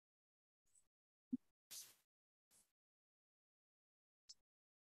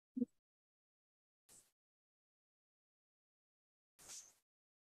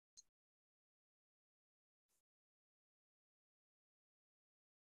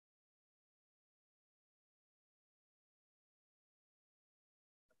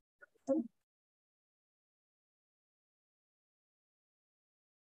All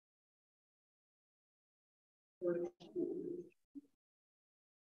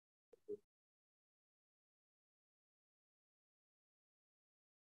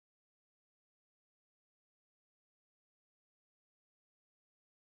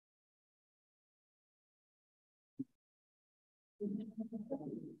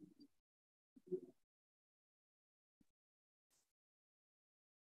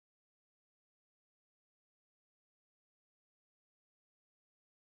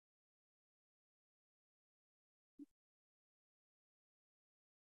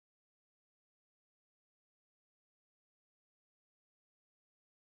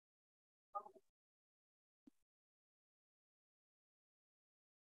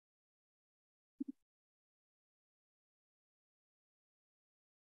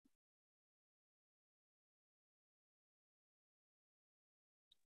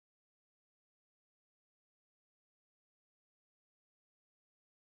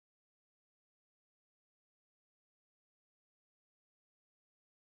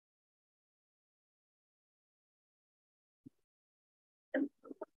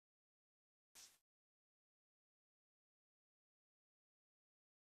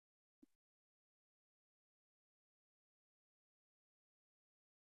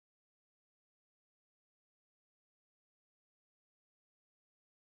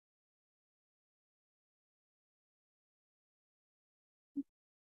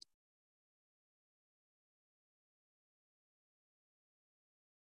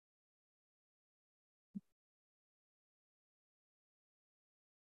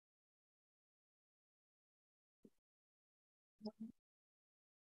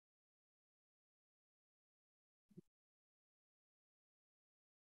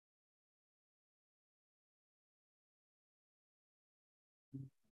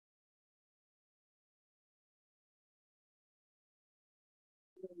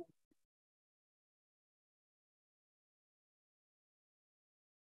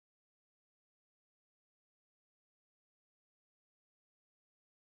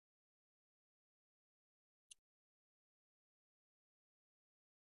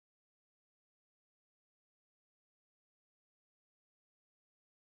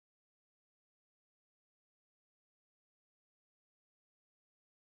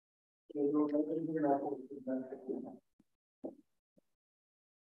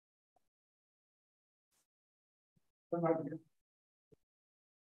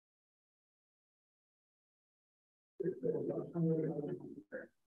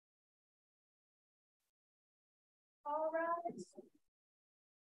right.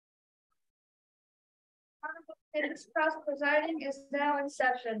 Its Cross presiding is now in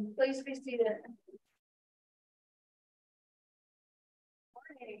session. Please be seated.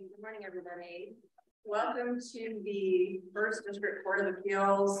 Good morning, everybody. Welcome to the First District Court of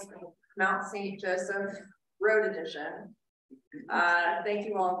Appeals, Mount St. Joseph Road Edition. Thank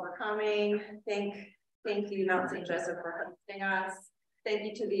you all for coming. Thank you, Mount St. Joseph, for hosting us. Thank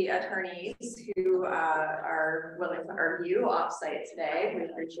you to the attorneys who are willing to argue off-site today. We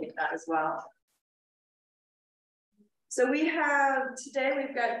appreciate that as well. So we've got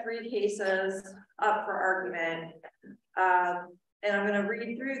 3 cases up for argument. And I'm going to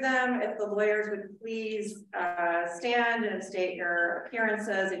read through them. If the lawyers would please stand and state your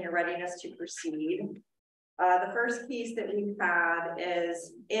appearances and your readiness to proceed. The first case that we've had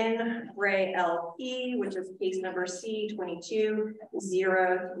is in Ray LP, which is case number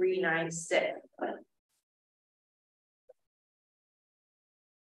C220396.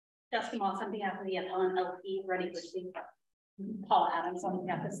 Jessica Moss on behalf of the appellant LP, ready to proceed. Paul Adams on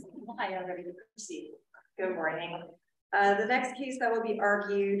behalf of Ohio, ready to proceed. Good morning. The next case that will be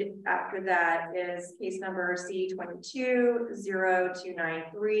argued after that is case number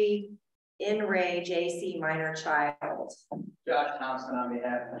C220293, in Ray JC minor child. Josh Thompson on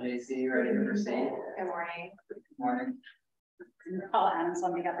behalf of JC, ready to proceed. Good morning. Good morning. Paul Adams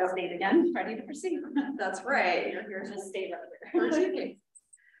on behalf of the state again, ready to proceed. That's right. You're here to stay up there.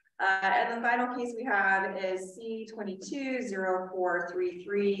 And the final case we have is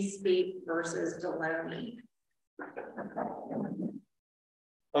C220433, Spate versus Deloney.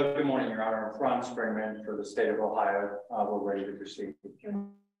 Good morning, Your Honor. I'm Ron Springman for the state of Ohio. We're ready to proceed.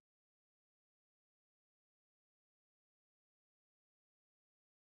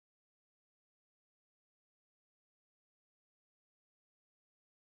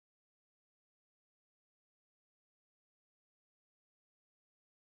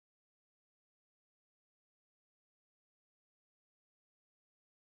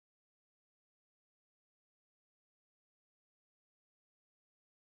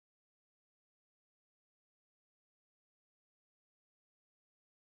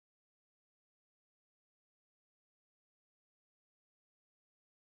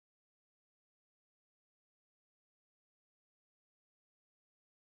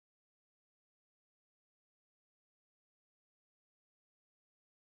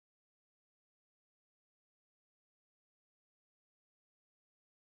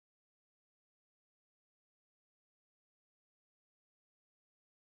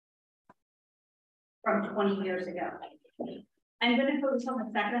 from 20 years ago. I'm going to focus on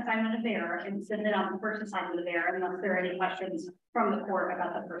the second assignment of error and send it on the first assignment of error unless there are any questions from the court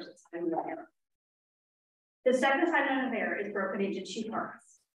about the first assignment of error. The second assignment of error is broken into two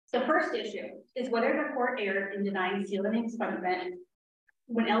parts. The first issue is whether the court erred in denying sealing expungement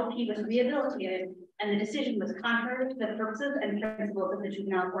when LP was rehabilitated and the decision was contrary to the purposes and principles of the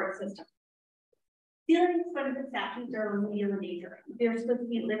juvenile court system. Sealing expungement statutes are remedial in nature. They're supposed to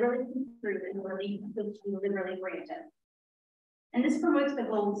be liberally construed and relief supposed to be liberally granted. And this promotes the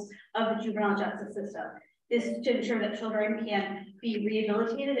goals of the juvenile justice system. This is to ensure that children can be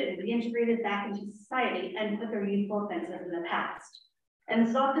rehabilitated and reintegrated back into society and put their youthful offenses in the past. And this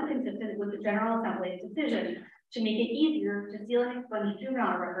is also consistent with the General Assembly's decision to make it easier to seal and expunge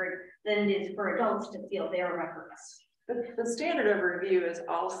juvenile record than it is for adults to seal their records. The standard of review is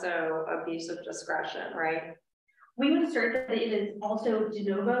also abuse of discretion, right? We would assert that it is also de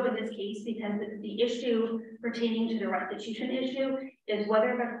novo in this case because the issue pertaining to the restitution issue is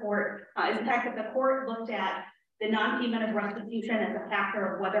whether the court, is the fact that the court looked at the non-payment of restitution as a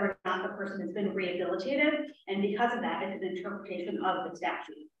factor of whether or not the person has been rehabilitated, and because of that, it's an interpretation of the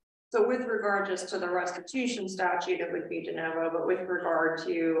statute. So with regard just to the restitution statute, it would be de novo, but with regard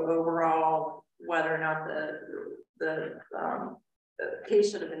to overall whether or not the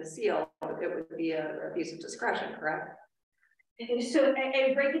case should have been sealed, it would be an abuse of discretion, correct? So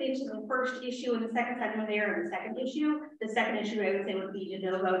I break it into the first issue and the second segment there and the second issue. The second issue I would say would be de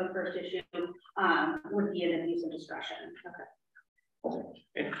novo. The first issue would be an abuse of discretion. Okay.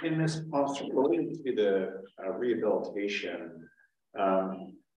 And in this officer, related to the rehabilitation,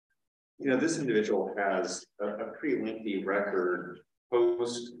 you know, this individual has a pretty lengthy record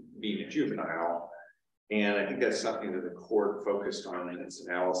post being a juvenile. And I think that's something that the court focused on in its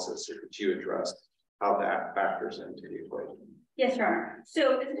analysis. Or could you address how that factors into the equation? Yes, Your Honor.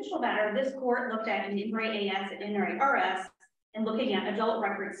 So as an initial matter, this court looked at an INRAE AS and INRAE RS and looking at adult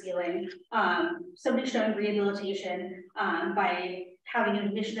record sealing, somebody showing rehabilitation by having an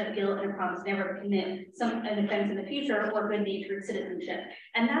admission of guilt and a promise never to commit an offense in the future or good-natured citizenship.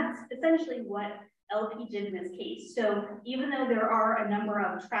 And that's essentially what LP did in this case. So even though there are a number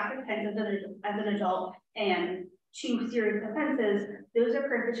of traffic offenses as an adult and 2 serious offenses, those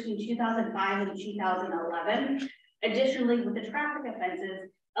occurred between 2005 and 2011. Additionally, with the traffic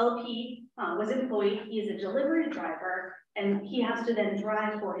offenses, LP was employed. He is a delivery driver, and he has to then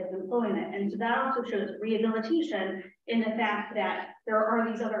drive for his employment. And so that also shows rehabilitation in the fact that there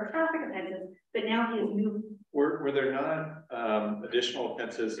are these other traffic offenses, but now he has moved. Were there not additional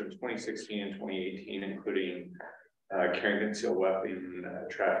offenses in 2016 and 2018, including carrying concealed weapon,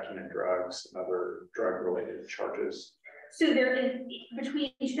 trafficking in drugs, and other drug-related charges? So there is,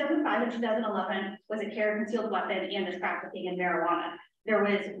 between 2005 and 2011 was a carry concealed weapon and the trafficking in marijuana. There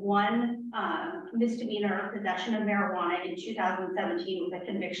was one misdemeanor possession of marijuana in 2017 with a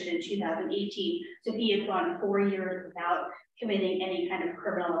conviction in 2018. So he had gone 4 years without committing any kind of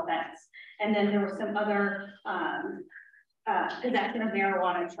criminal offense. And then there were some other possession of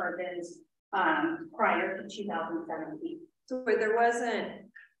marijuana charges prior to 2017. So wait, there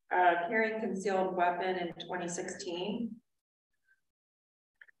wasn't carrying concealed weapon in 2016?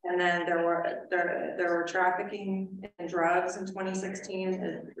 And then there were trafficking in drugs in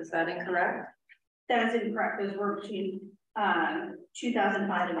 2016. Is that incorrect? That is incorrect. Those were between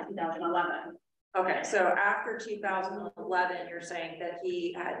 2005 and 2011. Okay, so after 2011, you're saying that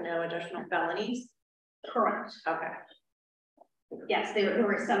he had no additional felonies? Correct. Okay. Yes, there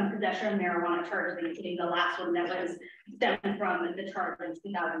were some possession of marijuana charges, including the last one that was stemmed from the charge in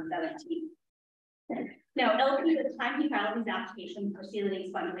 2017. Now, LP, at the time he filed his application for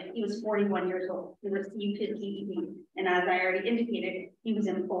sealing expungement, he was 41 years old. He received his GED, and as I already indicated, he was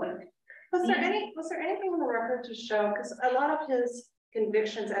employed. Was there anything in the record to show, because a lot of his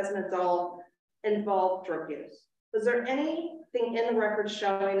convictions as an adult involved drug use? Was there anything in the record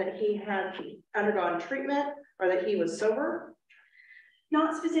showing that he had undergone treatment or that he was sober?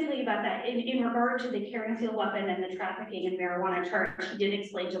 Not specifically about that. In regard to the carrying concealed weapon and the trafficking and marijuana charge, he did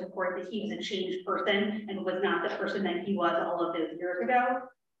explain to the court that he was a changed person and was not the person that he was all of those years ago.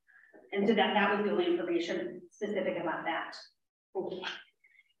 And so that was the only information specific about that.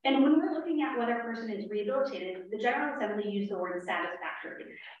 And when we're looking at whether a person is rehabilitated, the General Assembly used the word satisfactory.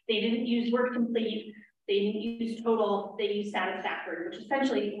 They didn't use word complete. They didn't use total. They used satisfactory, which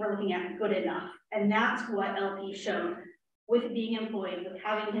essentially we're looking at good enough. And that's what LP showed with being employed, with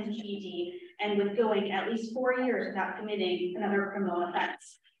having his GED, and with going at least 4 years without committing another criminal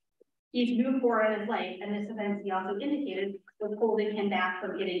offense. He's moved forward in his life, and this offense he also indicated was holding him back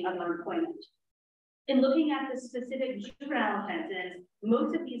from getting other employment. In looking at the specific juvenile offenses,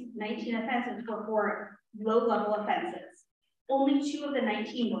 most of these 19 offenses were for low-level offenses. Only 2 of the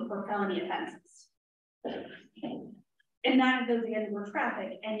 19 were for felony offenses. And 9 of those again were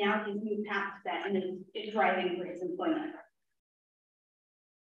traffic, and now he's moved past that and is driving for his employment.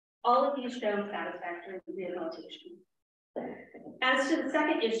 All of these show satisfactory rehabilitation. As to the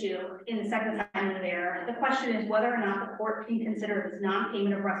second issue in the second assignment of error, the question is whether or not the court can consider this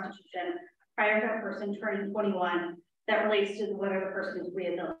non-payment of restitution prior to a person turning 21 that relates to whether the person is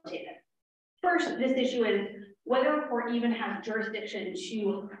rehabilitated. First, this issue is whether a court even has jurisdiction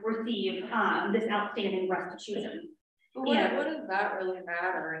to receive this outstanding restitution. But what does that really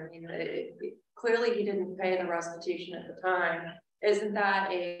matter? I mean, clearly he didn't pay the restitution at the time. Isn't that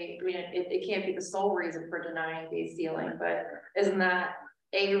it can't be the sole reason for denying base ceiling, but isn't that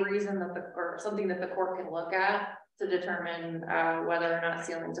a reason that or something that the court can look at to determine whether or not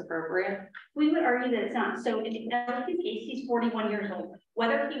ceiling is appropriate? We would argue that it's not. So in Ellis's case, he's 41 years old.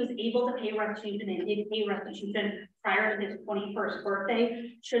 Whether he was able to pay restitution and did pay restitution prior to his 21st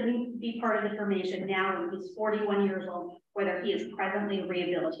birthday shouldn't be part of the information now when he's 41 years old, whether he is presently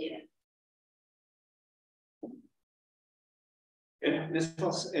rehabilitated. And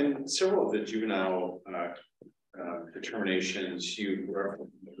in several of the juvenile determinations, you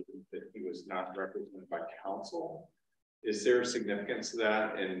referenced that he was not represented by counsel. Is there significance to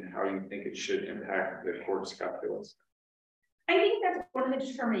that, and how do you think it should impact the court's calculus? I think that's one of the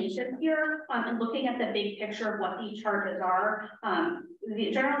determinations here, and looking at the big picture of what these charges are.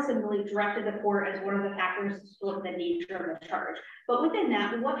 The General Assembly directed the court as one of the factors to look at the nature of the charge. But within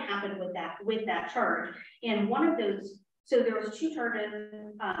that, what happened with that charge? And one of those. So there was 2 charges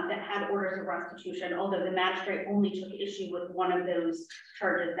that had orders of restitution, although the magistrate only took issue with one of those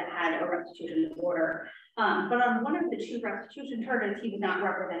charges that had a restitution order. But on one of the 2 restitution charges, he was not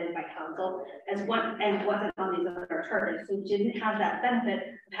represented by counsel and wasn't on these other charges. So he didn't have that benefit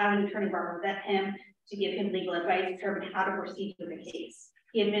of having an attorney represent him to give him legal advice, determine how to proceed with the case.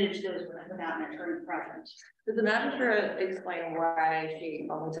 He admitted to those without an attorney present. Did the magistrate explain why she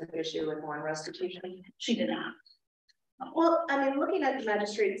only took issue with one restitution? She did not. Well, I mean, looking at the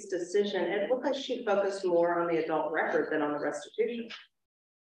magistrate's decision, it looked like she focused more on the adult record than on the restitution.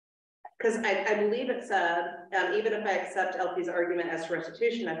 Because I believe it said, even if I accept LP's argument as to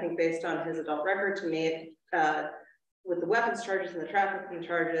restitution, I think based on his adult record, to me, with the weapons charges and the trafficking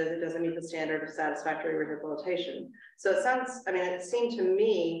charges, it doesn't meet the standard of satisfactory rehabilitation. So it sounds, I mean, it seemed to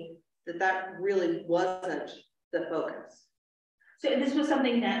me that that really wasn't the focus. So this was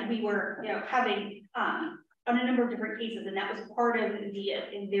something that we were, having on a number of different cases, and that was part of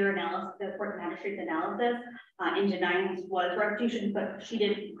their analysis, the court magistrate's analysis in denying this was restitution, but she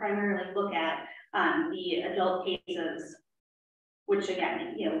did primarily look at the adult cases, which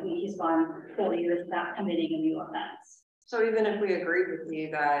again, he's gone 40 years without committing a new offense. So even if we agreed with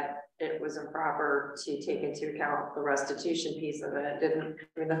you that it was improper to take into account the restitution piece of it,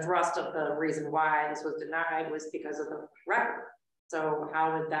 the thrust of the reason why this was denied was because of the record. So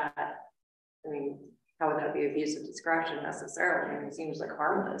how would that be abuse of discretion necessarily? I mean, it seems like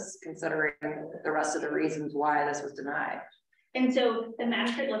harmless considering the rest of the reasons why this was denied. And so the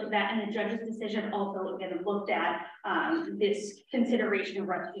magistrate looked at that, and the judge's decision also again looked at this consideration of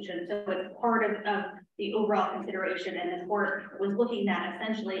restitution. So it's part of the overall consideration, and the court was looking at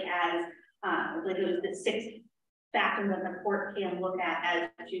essentially as like it was the 6 factors that the court can look at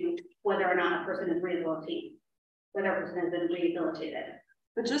as to whether or not a person is rehabilitated, whether a person has been rehabilitated.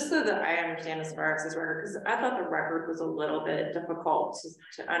 But just so that I understand as far as his record, because I thought the record was a little bit difficult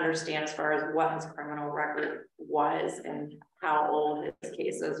to understand as far as what his criminal record was and how old his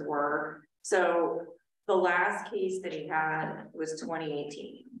cases were. So the last case that he had was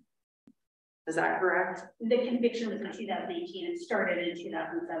 2018. Is that correct? The conviction was in 2018. It started in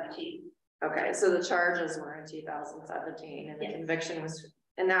 2017. Okay, so the charges were in 2017, and the conviction was,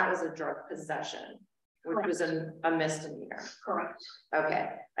 and that was a drug possession, which Correct. was a misdemeanor. Correct. Okay,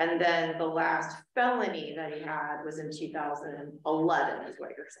 and then the last felony that he had was in 2011, is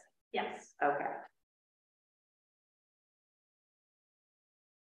what you're saying? Yes. Okay.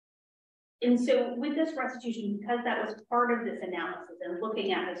 And so with this restitution, because that was part of this analysis and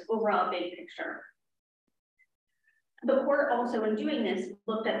looking at this overall big picture, the court also in doing this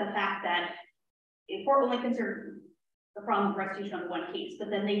looked at the fact that the court only considered the problem of restitution on one case, but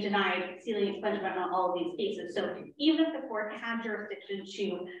then they denied ceiling expungement on all of these cases. So even if the court had jurisdiction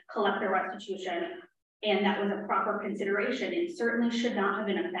to collect the restitution and that was a proper consideration, it certainly should not have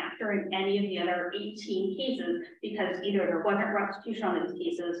been a factor in any of the other 18 cases because either there wasn't restitution on those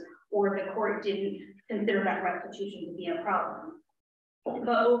cases or the court didn't consider that restitution to be a problem.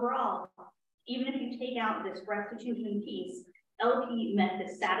 But overall, even if you take out this restitution piece, LP met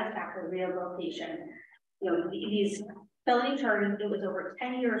the satisfactory rehabilitation. You know, these felony charges, it was over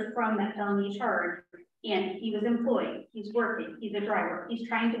 10 years from that felony charge, and he was employed, he's working, he's a driver, he's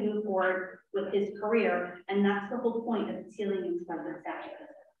trying to move forward with his career, and that's the whole point of the ceiling and the statute.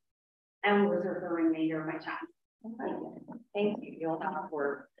 I will reserve the remainder of my time. Okay. Thank you. You'll have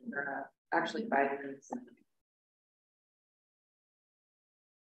for actually 5 minutes.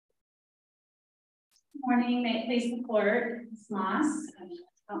 Good morning, may it please the court, Ms. Moss,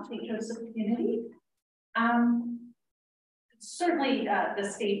 I'll take Joseph Community. Certainly,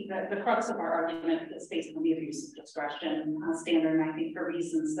 the crux of our argument is based on the abuse of discretion standard, and I think for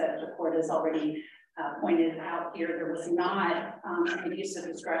reasons that the court has already pointed out here, there was not an abuse of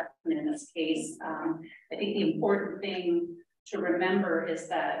discretion in this case. I think the important thing to remember is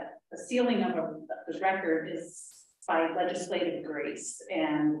that the sealing of the record is by legislative grace,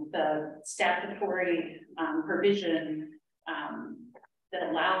 and the statutory provision that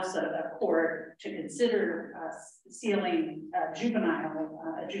allows a court to consider sealing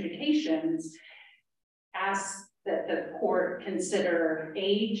juvenile adjudications asks that the court consider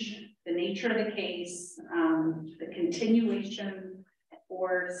age, the nature of the case, the continuation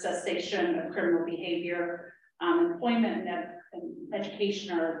or cessation of criminal behavior, employment and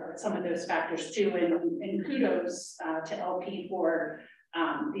education are some of those factors too, and kudos to LP for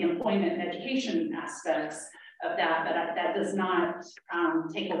the employment and education aspects of that, but that does not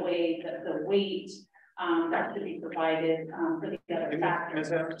take away the weight that could be provided for the other factors.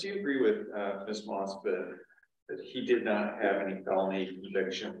 Ms. Evans, do you agree with Ms. Moss that he did not have any felony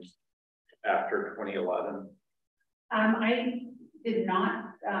convictions after 2011? I did not.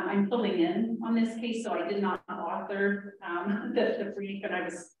 I'm filling in on this case, so I did not author the brief,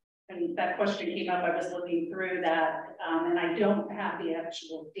 and when that question came up, I was looking through that, and I don't have the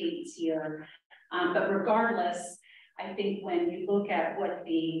actual dates here. But regardless, I think when you look at what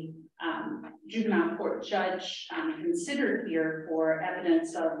the juvenile court judge considered here for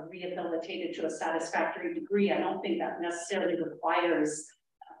evidence of rehabilitated to a satisfactory degree, I don't think that necessarily requires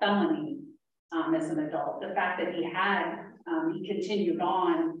a felony as an adult. The fact that he continued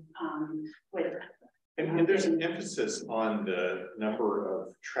on with. And there's an emphasis on the number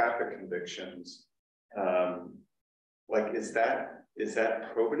of traffic convictions. Like, is that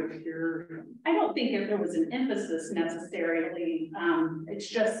probative here? I don't think there was an emphasis necessarily. It's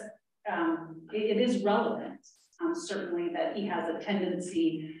just, it is relevant, certainly, that he has a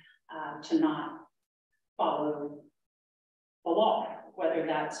tendency to not follow the law, whether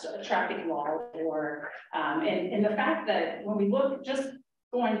that's a traffic law or, and the fact that when we look, just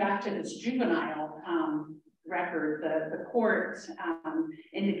going back to this juvenile record, the court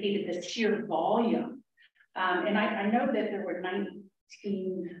indicated the sheer volume. And I know that there were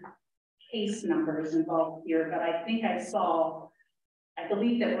 19 case numbers involved here, but I think I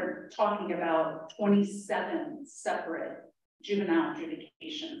believe that we're talking about 27 separate juvenile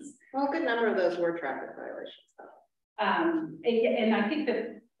adjudications. Well, a good number of those were traffic violations. And I think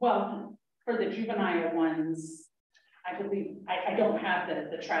that, well, for the juvenile ones, I believe, I don't have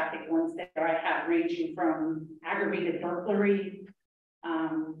the traffic ones there. I have ranging from aggravated burglary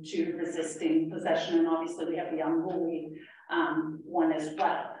to resisting possession, and obviously we have the unruly one as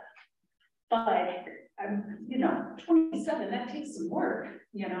well. But you know, 27, that takes some work,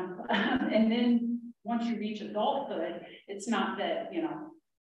 you know. And then once you reach adulthood, it's not that, you know,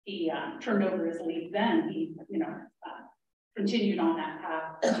 he turned over his leaf then, he, you know, continued on that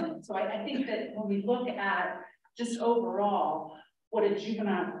path. So I think that when we look at just overall what a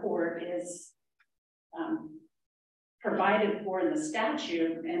juvenile court is provided for in the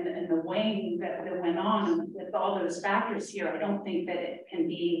statute and the weighing that went on with all those factors here, I don't think that it can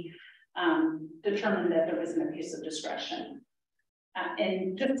be determined that there was an abuse of discretion.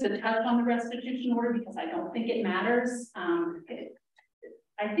 And just to touch on the restitution order, because I don't think it matters,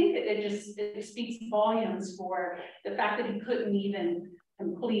 I think that it speaks volumes for the fact that he couldn't even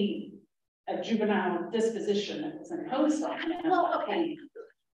complete a juvenile disposition that was imposed on him. Well, okay,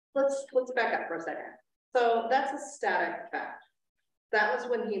 let's back up for a second. So that's a static fact. That was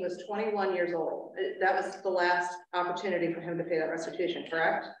when he was 21 years old. That was the last opportunity for him to pay that restitution,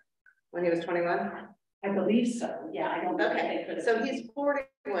 correct? When he was 21? I believe so. Yeah, I don't know. Okay, so he's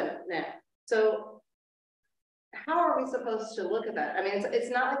 41 now. So how are we supposed to look at that? I mean, it's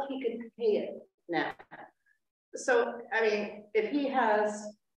not like he could pay it now. So, I mean, if he has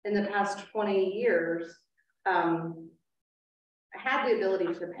in the past 20 years had the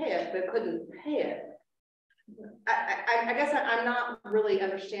ability to pay it, but couldn't pay it, I guess I'm not really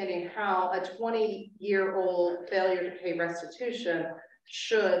understanding how a 20-year-old failure to pay restitution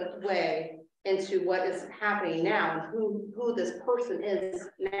should weigh into what is happening now and who this person is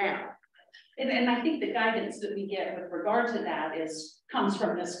now. And I think the guidance that we get with regard to that comes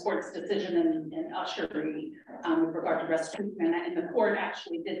from this court's decision in Ushery with regard to restitution, and the court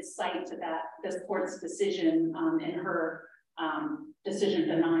actually did cite to this court's decision in her decision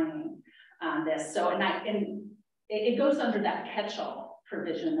denying this. So, and it goes under that catch-all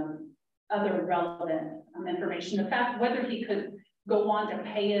provision of other relevant information. The fact whether he could go on to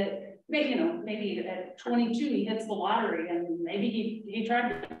pay it. Maybe at 22 he hits the lottery and maybe he tried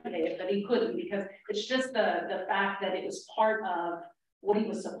to pay it, but he couldn't, because it's just the fact that it was part of what he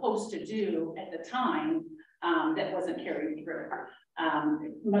was supposed to do at the time that wasn't carried through,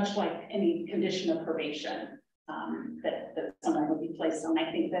 much like any condition of probation that someone would be placed on.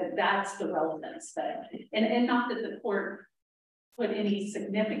 I think that's the relevance and not that the court put any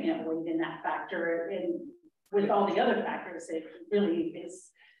significant weight in that factor, and with all the other factors, it really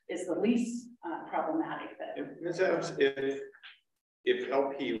is the least problematic. Ms. Evans, if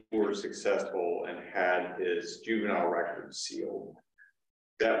LP were successful and had his juvenile record sealed,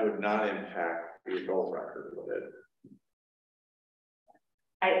 that would not impact the adult record, would it?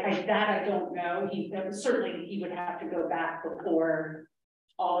 I don't know. Certainly he would have to go back before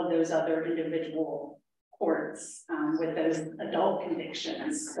all of those other individual courts with those adult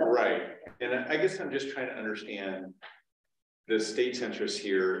convictions. So. Right, and I guess I'm just trying to understand the state's interest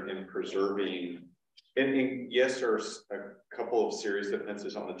here in preserving, and yes, there's a couple of serious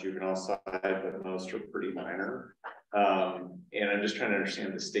offenses on the juvenile side, but most are pretty minor. And I'm just trying to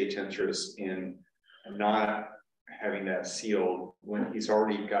understand the state's interest in not having that sealed when he's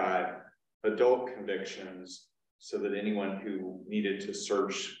already got adult convictions, so that anyone who needed to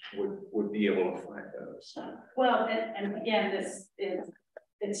search would be able to find those. Well, and again,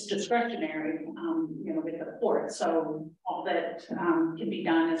 it's discretionary, with the court. So all that can be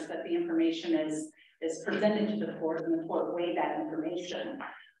done is that the information is presented to the court, and the court weigh that information.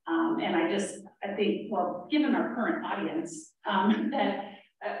 And I think, well, given our current audience, that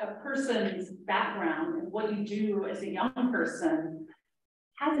a person's background and what you do as a young person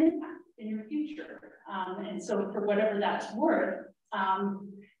has an impact in your future. And so for whatever that's worth,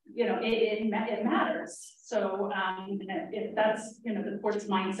 it matters. So if that's, the court's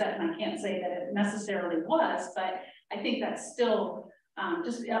mindset, and I can't say that it necessarily was, but I think that's still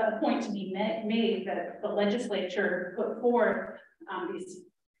just a point to be made that the legislature put forth these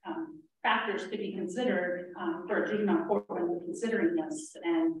factors to be considered for a juvenile court when we're considering this.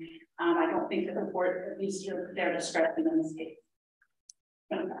 And I don't think that the court abused their discretion in this case.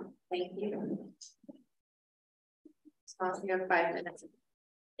 Thank you. So you have 5 minutes.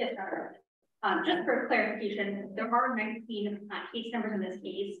 Yes, just for clarification, there are 19 case numbers in this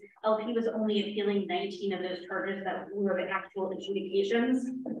case. LP was only appealing 19 of those charges that were the actual adjudications,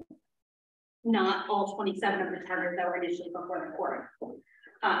 not all 27 of the charges that were initially before the court.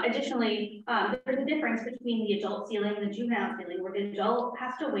 Additionally, there's a difference between the adult sealing and the juvenile sealing, where the adult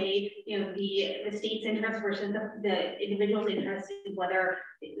has to weigh, the state's interest versus the individual's interest in whether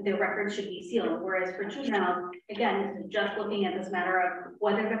the record should be sealed. Whereas for juvenile, again, this is just looking at this matter of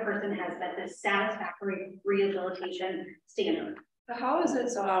whether the person has met the satisfactory rehabilitation standard. How is it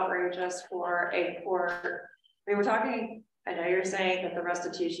so outrageous for a court? We were talking, I know you're saying that the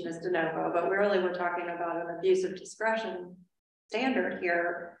restitution is de novo, but really we're talking about an abuse of discretion standard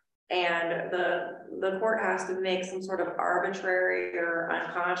here, and the court has to make some sort of arbitrary or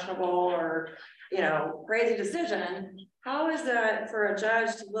unconscionable or crazy decision. How is that for a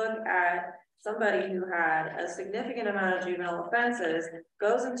judge to look at somebody who had a significant amount of juvenile offenses,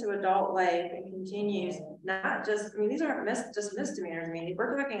 goes into adult life and continues not just, these aren't just misdemeanors.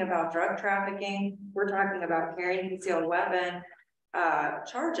 We're talking about drug trafficking, we're talking about carrying concealed weapon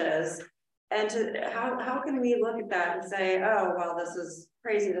charges. And how can we look at that and say, oh, well, this is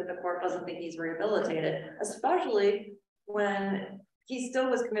crazy that the court doesn't think he's rehabilitated, especially when he still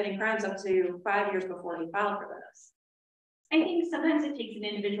was committing crimes up to 5 years before he filed for this? I think sometimes it takes an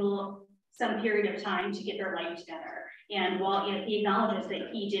individual some period of time to get their life together. And while he acknowledges that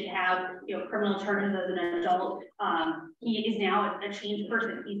he did have criminal charges as an adult, he is now a changed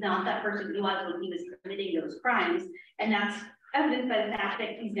person. He's not that person he was when he was committing those crimes. And that's evidenced by the fact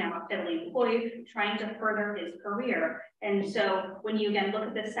that he's now steadily employed, trying to further his career. And so when you again look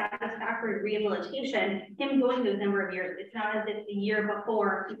at the satisfactory rehabilitation, him going those number of years, it's not as if the year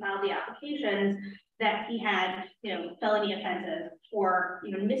before he filed the applications that he had, felony offenses or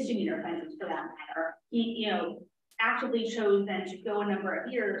even misdemeanor offenses for that matter. He, actively chose then to go a number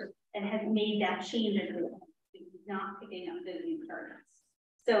of years and has made that change. He's not picking up those new charges.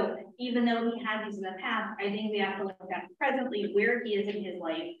 So even though he had these in the past, I think we have to look at presently where he is in his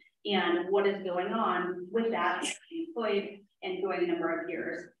life and what is going on with that employed and going a number of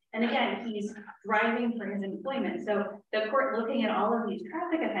years. And again, he's driving for his employment. So the court looking at all of these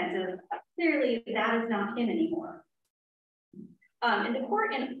traffic offenses, clearly that is not him anymore. In the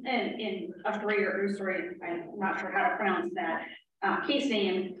court in Ussery, I'm not sure how to pronounce that case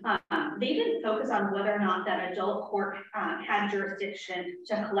name, they didn't focus on whether or not that adult court had jurisdiction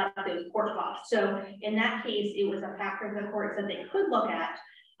to collect those court costs. So in that case, it was a factor the court said they could look at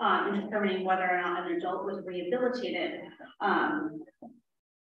in determining whether or not an adult was rehabilitated.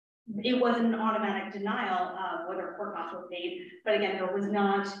 It wasn't an automatic denial of whether court costs were paid, but again, there was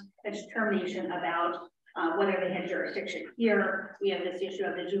not a determination about whether they had jurisdiction. Here, we have this issue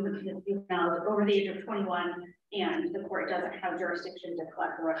of the juveniles over the age of 21, and the court doesn't have jurisdiction to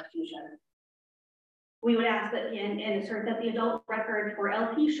collect the restitution. We would ask that and assert that the adult record for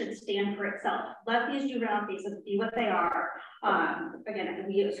LP should stand for itself. Let these juvenile cases be what they are. Again,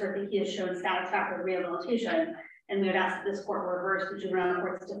 we assert that he has shown satisfactory rehabilitation, and we would ask that this court reverse the juvenile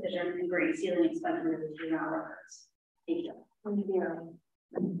court's decision and grant sealing expunge of the juvenile records. Thank you. Thank you.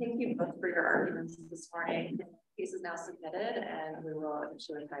 Thank you both for your arguments this morning. The case is now submitted and we will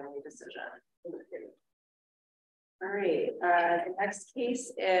issue a timely decision. All right, the next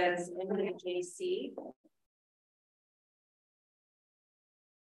case is NJC.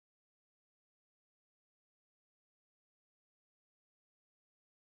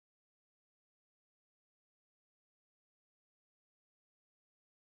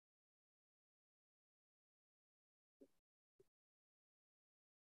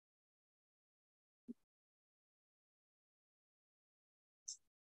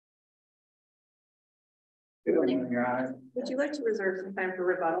 Good morning, Your Honor. Would you like to reserve some time for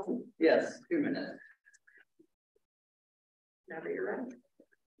rebuttal? Yes, 2 minutes. Whenever you're ready.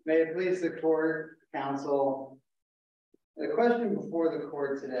 May it please the court, counsel. The question before the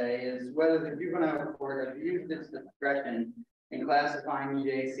court today is whether the juvenile court has used its discretion in classifying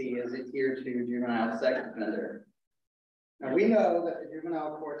JC as a tier 2 juvenile sex offender. Now, we know that the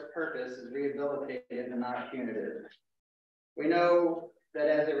juvenile court's purpose is rehabilitative and not punitive. We know that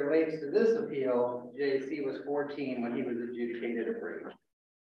as it relates to this appeal, JC was 14 when he was adjudicated a breach.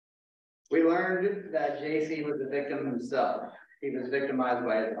 We learned that JC was a victim himself. He was victimized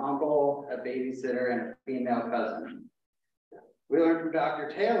by his uncle, a babysitter, and a female cousin. We learned from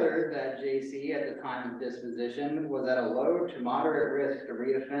Dr. Taylor that JC at the time of disposition was at a low to moderate risk to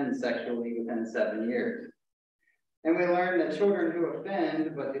reoffend sexually within 7 years. And we learned that children who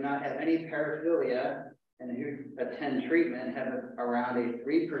offend but do not have any paraphilia and who attend treatment have around a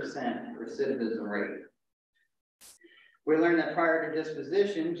 3% recidivism rate. We learned that prior to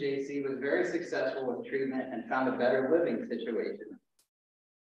disposition, JC was very successful with treatment and found a better living situation.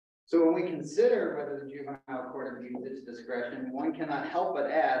 So when we consider whether the juvenile court abused its discretion, one cannot help but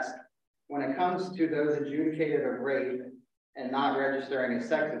ask, when it comes to those adjudicated of rape and not registering as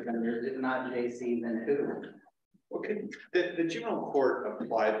sex offenders, if not JC, then who? Well, the juvenile court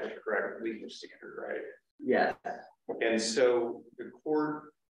applied the correct legal standard, right? Yes. And so the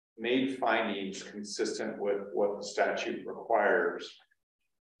court made findings consistent with what the statute requires,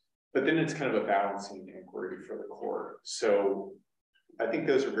 but then it's kind of a balancing inquiry for the court. So I think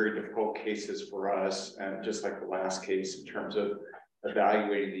those are very difficult cases for us, and just like the last case in terms of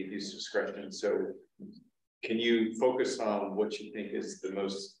evaluating the abuse of discretion. So can you focus on what you think is the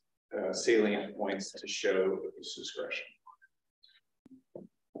most salient points to show abuse of discretion?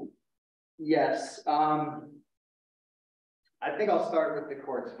 Yes, I think I'll start with the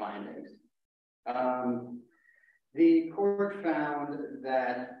court's findings. The court found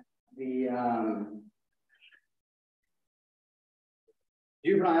that the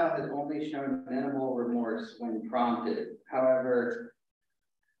juvenile has only shown minimal remorse when prompted. However,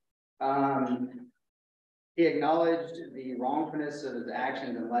 he acknowledged the wrongfulness of his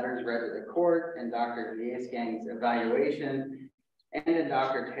actions and letters read to the court and Dr. Liesgang's evaluation and in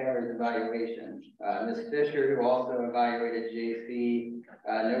Dr. Taylor's evaluation. Ms. Fisher, who also evaluated JC,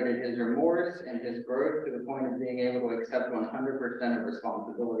 noted his remorse and his growth to the point of being able to accept 100% of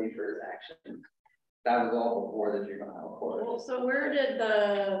responsibility for his actions. That was all before the juvenile court. Well, so where did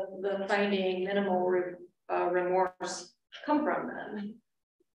the finding minimal remorse come from then?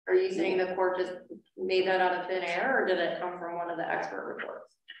 Are you saying the court just made that out of thin air, or did it come from one of the expert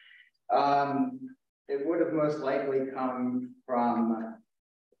reports? It would have most likely come from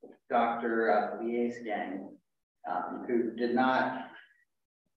Dr. Liesgang, who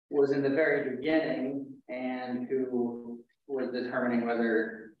was in the very beginning and who was determining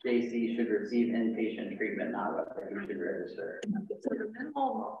whether JC should receive inpatient treatment, not whether he should register. So the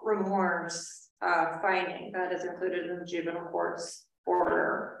minimal remorse finding that is included in the juvenile court's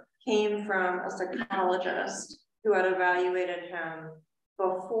order came from a psychologist who had evaluated him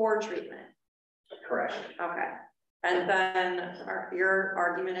before treatment. Correct. Okay. And then your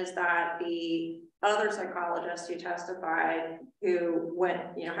argument is that the other psychologist who testified, who went,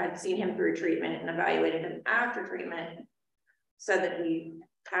 had seen him through treatment and evaluated him after treatment, said that he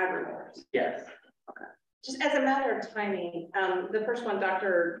had remorse. Yes. Okay. Just as a matter of timing, the first one,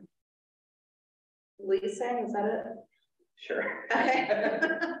 Dr. Leesing, is that it? Sure. Okay.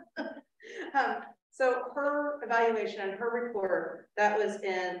 So her evaluation and her report, that was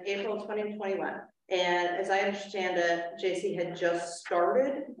in April 2021. And as I understand it, JC had just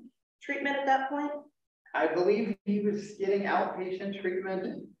started treatment at that point. I believe he was getting outpatient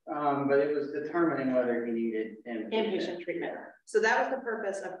treatment, but it was determining whether he needed Inpatient treatment. So that was the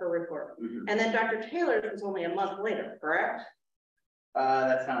purpose of her report. Mm-hmm. And then Dr. Taylor's was only a month later, correct?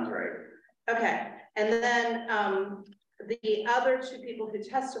 That sounds right. Okay. And then the other two people who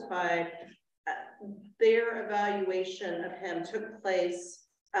testified, their evaluation of him took place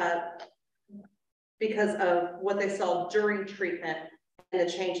because of what they saw during treatment and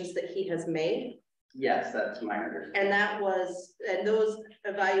the changes that he has made. Yes, that's my understanding. And those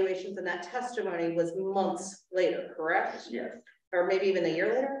evaluations and that testimony was months later, correct? Yes. Or maybe even a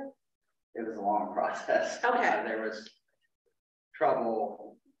year later? It was a long process. Okay. There was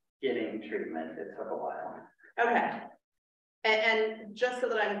trouble getting treatment. It took a while. Okay. And just so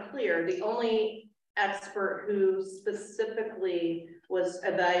that I'm clear, the only expert who specifically was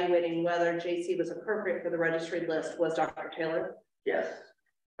evaluating whether JC was appropriate for the registry list was Dr. Taylor? Yes.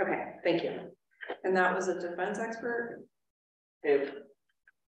 Okay, thank you. And that was a defense expert? It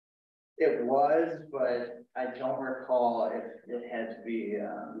was, but I don't recall if it had to be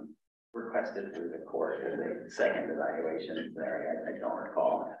requested through the court as a second evaluation there. I don't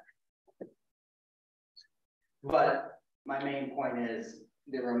recall. But my main point is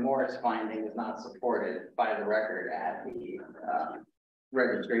the remorse finding is not supported by the record at the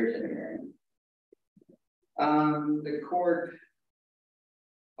registration hearing. The court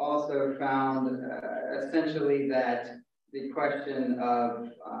also found essentially that the question of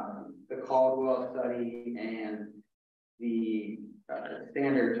the Caldwell study and the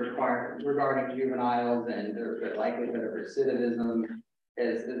standards required regarding juveniles and the likelihood of recidivism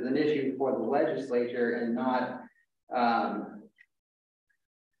is an issue for the legislature and not.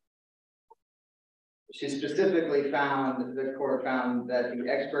 She specifically found, the court found that the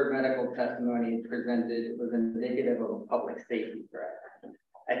expert medical testimony presented was indicative of a public safety threat.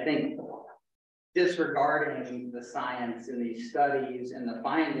 I think disregarding the science in these studies and the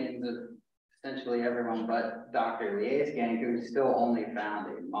findings of essentially everyone but Dr. Liesgang, who still only found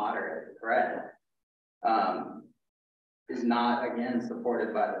a moderate threat, is not again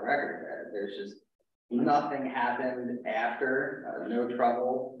supported by the record. There's just nothing happened after, no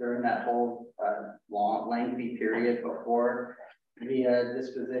trouble during that whole long, lengthy period before the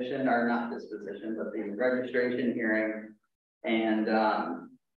disposition, or not disposition, but the registration hearing. And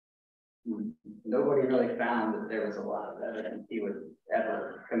nobody really found that there was a lot of evidence he would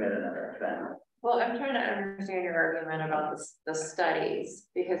ever commit another offense. Well, I'm trying to understand your argument about the studies,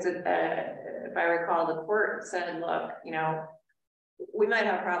 because if I recall, the court said, look, we might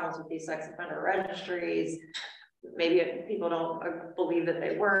have problems with these sex offender registries. Maybe people don't believe that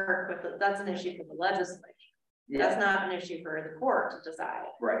they work, but that's an issue for the legislature. Yeah. That's not an issue for the court to decide.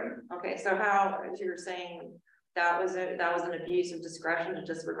 Right. Okay. So how, as you're saying, that was an abuse of discretion to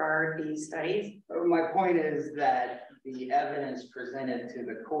disregard these studies? My point is that the evidence presented to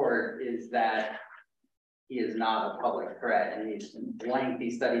the court is that he is not a public threat, and these lengthy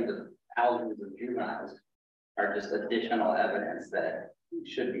studies of thousands of juveniles are just additional evidence that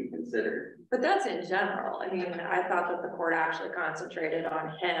should be considered. But that's in general. I mean, I thought that the court actually concentrated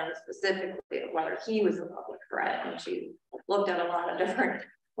on him specifically, whether he was a public threat, and she looked at a lot of different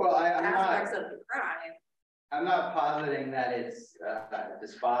aspects of the crime. I'm not positing that it's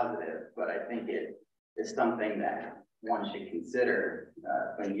dispositive, but I think it is something that one should consider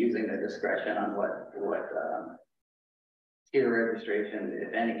when using the discretion on what tier registration,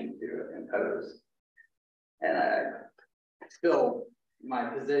 if any, to impose. And still,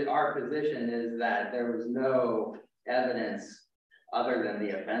 our position is that there was no evidence other than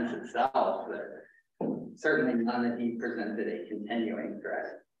the offense itself, that certainly none that he presented a continuing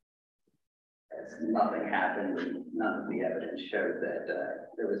threat. As nothing happened, and none of the evidence showed that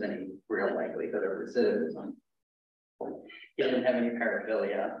there was any real likelihood of recidivism. He didn't have any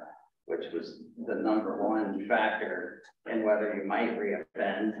paraphilia. which was the #1 factor in whether you might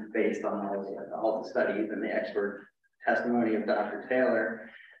reoffend based on all the studies and the expert testimony of Dr. Taylor,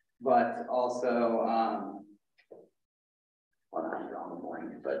 but also, well, I'm drawing a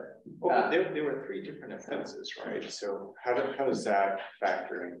blank, but Well, there were 3 different offenses, right? So how does that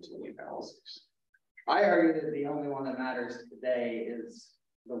factor into the analysis? I argue that the only one that matters today is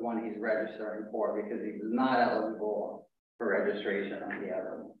the one he's registering for, because he was not eligible for registration on the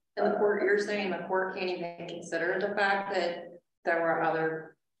other one. And the court, you're saying the court can't even consider the fact that there were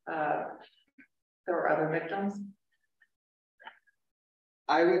other victims?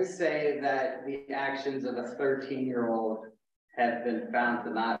 I would say that the actions of a 13-year-old have been found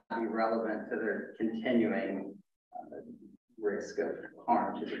to not be relevant to their continuing risk of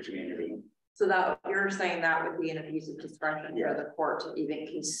harm to the community. So that you're saying that would be an abuse of discretion Yeah. for the court to even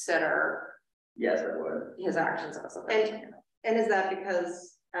consider Yes, it would. his actions as a 13-year-old. And is that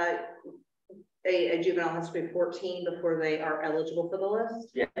because a juvenile has to be 14 before they are eligible for the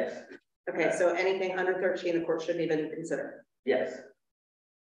list? Yes, Okay, so anything under 13, the court shouldn't even consider. yes.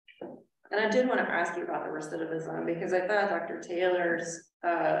 And I did want to ask you about the recidivism, because I thought Dr. Taylor's,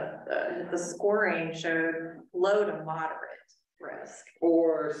 the scoring showed low to moderate risk.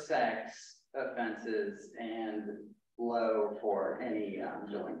 For sex offenses and low for any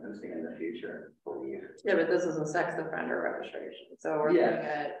delinquency in the future, I believe. Yeah, but this is a sex offender registration, so we're Yes. looking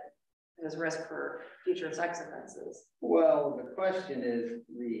at his risk for future sex offenses. Well, the question is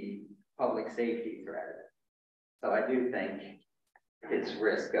the public safety threat. So I do think its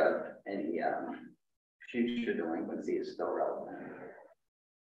risk of any future delinquency is still relevant.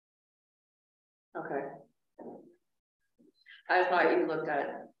 Okay. I thought you looked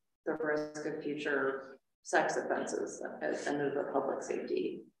at the risk of future sex offenses as under the public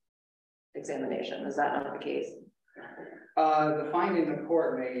safety examination. Is that not the case? The finding the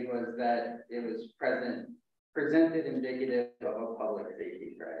court made was that it was presented indicative of a public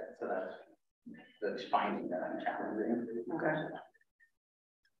safety threat. So that's the finding that I'm challenging. Okay.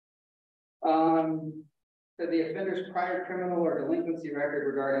 So the offender's prior criminal or delinquency record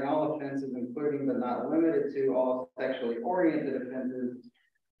regarding all offenses, including but not limited to all sexually oriented offenses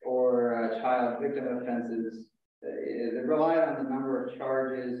or child victim offenses, it relied on the number of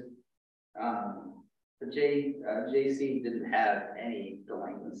charges. The JC didn't have any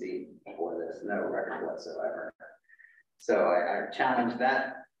delinquency for this, no record whatsoever. So I challenge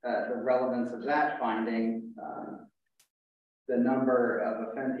that, the relevance of that finding. The number of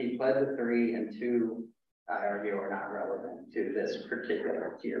offenses he pled to 3 and 2, I argue, are not relevant to this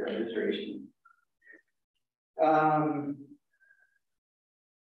particular tier registration.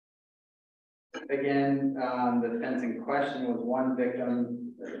 Again, the offense in question was 1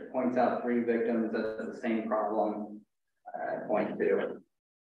 victim. It points out 3 victims. That's the same problem. I point to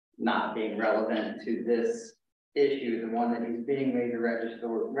not being relevant to this issue, the one that he's being made to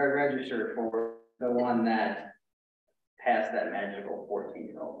register for, the one that passed that magical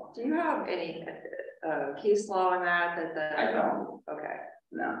 14-year-old. Do you have any case law on that? I don't. Okay.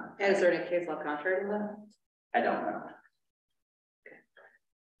 No, And is there any case law contrary to that? I don't know.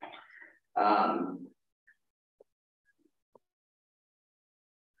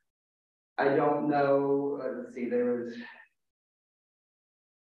 I don't know, let's see, there was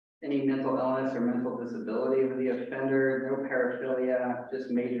any mental illness or mental disability of the offender, no paraphilia, just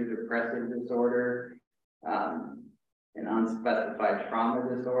major depressive disorder, an unspecified trauma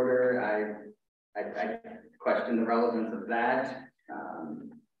disorder. I question the relevance of that.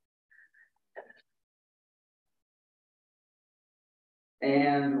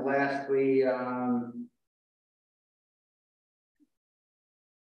 And lastly,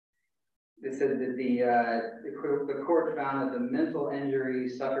 they said that the court found that the mental injury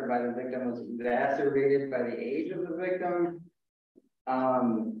suffered by the victim was exacerbated by the age of the victim.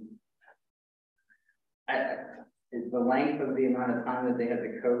 The length of the amount of time that they had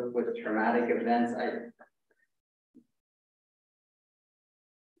to cope with traumatic events,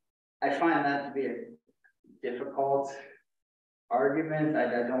 I find that to be a difficult argument. I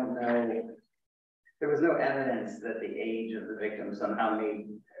don't know. There was no evidence that the age of the victim somehow made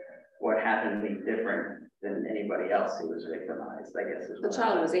what happened be different than anybody else who was victimized, I guess. The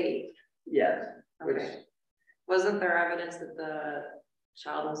child was 8. Yes. Okay. Which, wasn't there evidence that the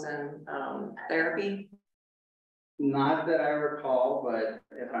child was in therapy? not that I recall, but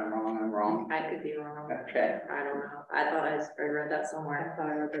if I'm wrong, I'm wrong. I could be wrong. Okay. I don't know. I thought I read that somewhere. I thought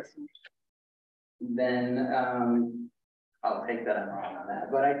I read this. Then I'll take that I'm wrong on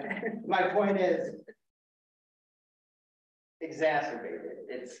that. But my point is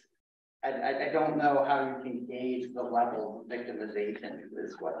exacerbated. I don't know how you can gauge the level of victimization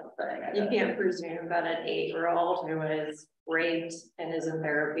is what I'm saying. You can't presume that an 8-year-old who is raped and is in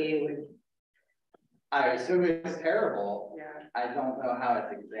therapy would. I assume it's terrible. Yeah. I don't know how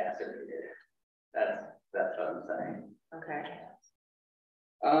it's exacerbated. That's what I'm saying. Okay.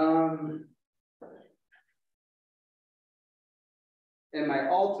 And my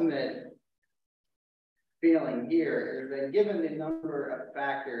ultimate feeling here is that given the number of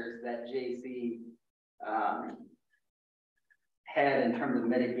factors that JC had in terms of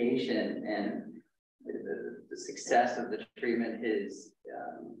mitigation and the success of the treatment, his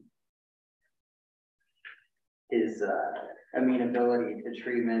amenability to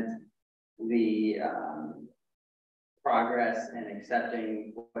treatment, the progress in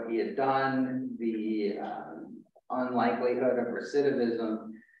accepting what he had done, the unlikelihood of recidivism.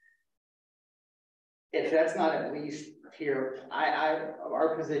 If that's not at least here,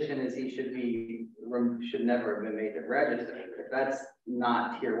 our position is he should never have been made to register. If that's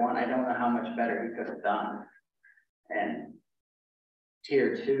not tier 1, I don't know how much better he could have done. And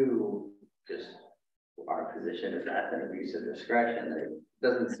tier 2, just our position is that's an abuse of discretion. There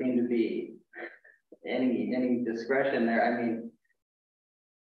doesn't seem to be any discretion there. I mean,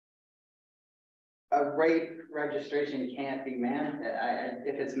 a rape registration can't be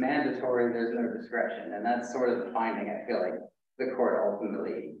if it's mandatory, there's no discretion. And that's sort of the finding I feel like the court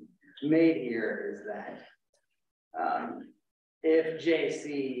ultimately made here, is that if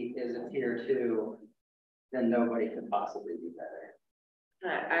JC is a tier 2, then nobody could possibly be better.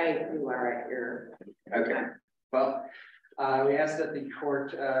 You are right here. Okay. Well, we ask that the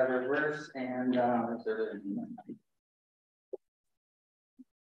court reverse and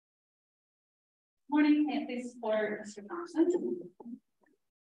Morning, may it please support Mr. Thompson.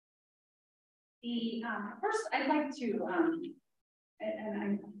 First, I'd like to, and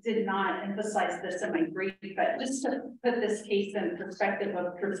I did not emphasize this in my brief, but just to put this case in perspective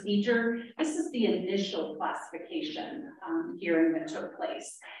of procedure, this is the initial classification hearing that took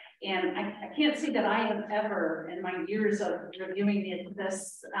place. And I can't say that I have ever, in my years of reviewing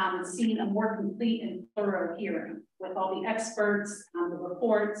this, seen a more complete and thorough hearing with all the experts, the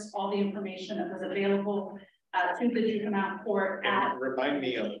reports, all the information that was available to the juvenile court. Remind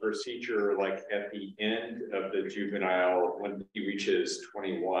me of the procedure, like at the end of the juvenile, when he reaches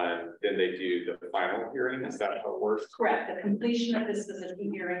 21, then they do the final hearing. Is that how it works? Correct. The completion of this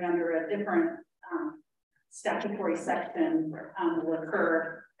physician hearing under a different statutory section will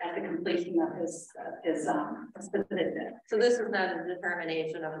occur at the completion of his petition. So this is not a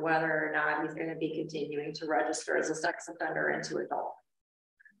determination of whether or not he's going to be continuing to register as a sex offender into adult.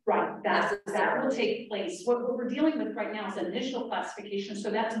 Right, that will take place. What we're dealing with right now is initial classification.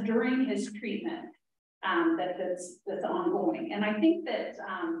 So that's during his treatment that's ongoing. And I think that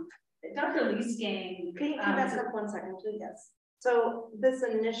Dr. Liesgang. Can you back up 1 second, please? Yes. So this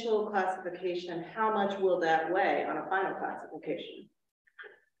initial classification, how much will that weigh on a final classification?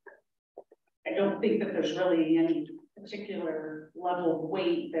 I don't think that there's really any particular level of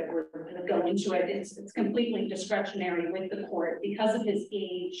weight that we're going to go into it. It's completely discretionary with the court because of his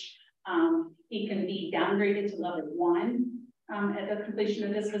age. He can be downgraded to level 1 at the completion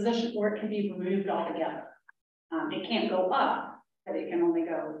of his position, or it can be removed altogether. It can't go up, but it can only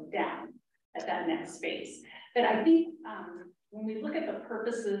go down at that next phase. But I think when we look at the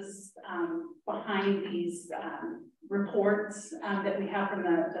purposes behind these reports that we have from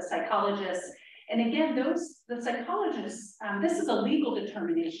the psychologists, and again, the psychologists, this is a legal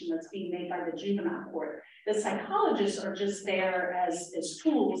determination that's being made by the juvenile court. The psychologists are just there as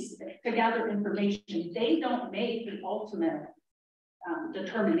tools to gather information. They don't make the ultimate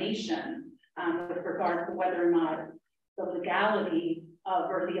determination with regard to whether or not the legality of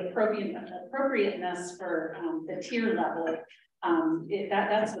or the appropriateness for the tier level.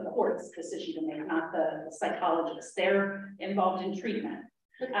 That's the court's decision to make, not the psychologists. They're involved in treatment.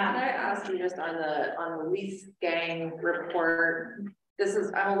 Can I ask you just on the Liesgang report?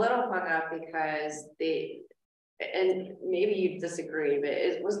 I'm a little hung up because and maybe you disagree,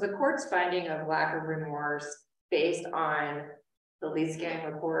 but was the court's finding of lack of remorse based on the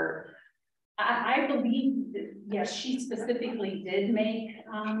Liesgang report? I believe that, yes, she specifically did make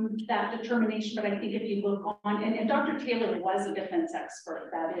that determination, but I think if you look on, and Dr. Taylor was a defense expert,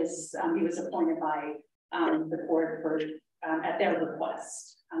 that is, he was appointed by the court for at their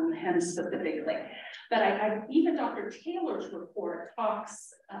request, him specifically. But even Dr. Taylor's report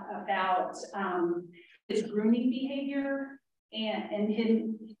talks about his grooming behavior and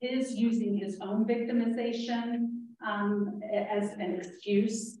his using his own victimization as an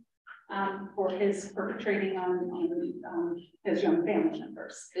excuse for his perpetrating on his young family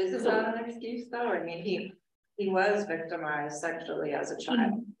members. Is that an excuse though? I mean, he was victimized sexually as a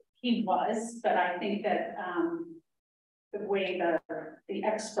child. He was, but I think that the way the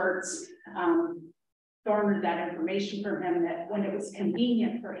experts garnered that information from him, that when it was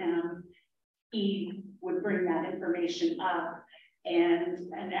convenient for him, he would bring that information up,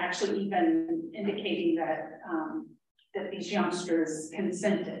 and actually even indicating that that these youngsters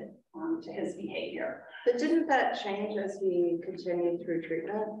consented to his behavior. But didn't that change as he continued through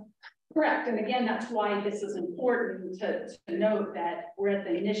treatment? Correct, and again, that's why this is important to note that we're at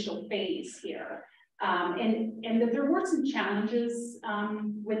the initial phase here. And that there were some challenges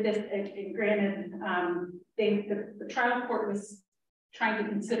with this, and granted, the trial court was trying to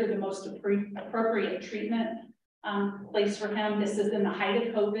consider the most appropriate treatment place for him. This is in the height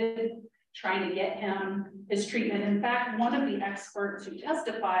of COVID, trying to get him his treatment. In fact, one of the experts who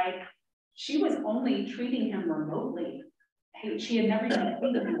testified, she was only treating him remotely. She had never even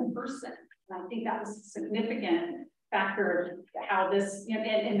seen him in person. And I think that was a significant factor of how this,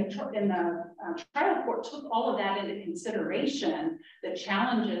 and the trial court took all of that into consideration, the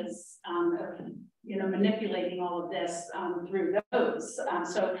challenges of manipulating all of this through those.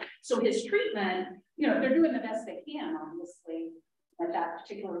 So his treatment, they're doing the best they can, obviously, at that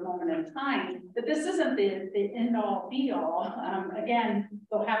particular moment in time, but this isn't the end all be all. Again,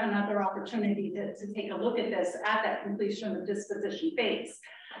 they'll have another opportunity to take a look at this at that completion of the disposition phase.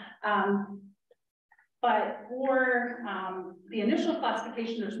 But for the initial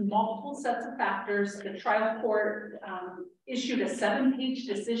classification, there's multiple sets of factors. The trial court issued a 7-page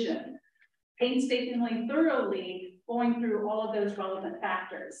decision, painstakingly, thoroughly going through all of those relevant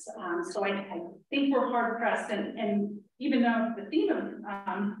factors. So I think we're hard pressed, and even though the theme of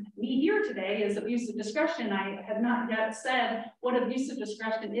me here today is abuse of discretion, I have not yet said what abuse of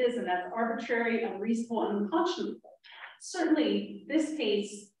discretion is, and that's arbitrary, unreasonable, and unconscionable. Certainly, this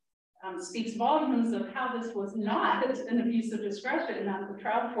case speaks volumes of how this was not an abuse of discretion. The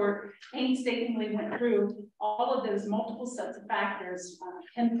trial court painstakingly went through all of those multiple sets of factors,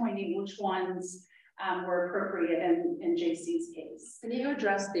 pinpointing which ones were appropriate in JC's case. Can you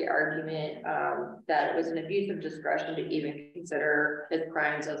address the argument that it was an abuse of discretion to even consider his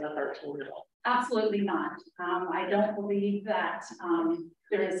crimes as a 13-year-old? Absolutely not. I don't believe that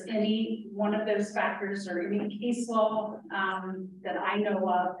there is any one of those factors or any case law that I know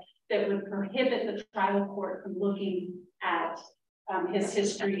of that would prohibit the trial court from looking at his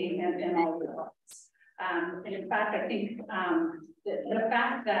history and all of those. And in fact, I think the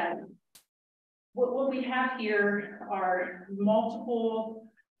fact that what we have here are multiple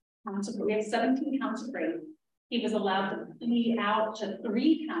counts of rape. We have 17 counts of rape. He was allowed to plead out to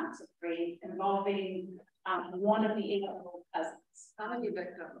 3 counts of rape involving one of the 8-year-old cousins. How many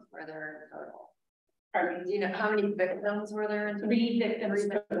victims were there in total? Pardon me? Do you know how many victims were there in total? 3 victims,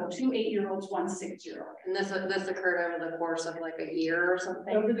 2 8-year-olds, 1 6-year-old. And this occurred over the course of like a year or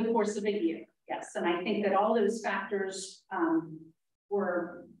something? Over the course of a year, yes. And I think that all those factors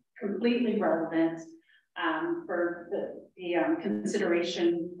were completely relevant for the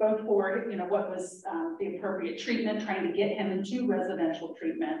consideration, both for what was the appropriate treatment, trying to get him into residential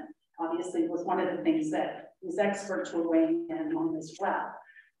treatment, obviously was one of the things that these experts were weighing in on as well.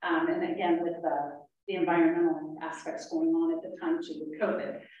 And again, with the environmental aspects going on at the time too with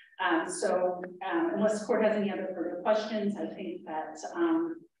COVID. So unless the court has any other further questions, I think that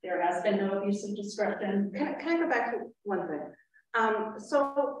there has been no abuse of discretion. Can I go back to one thing?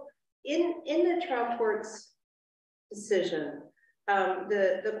 So in the trial court's decision,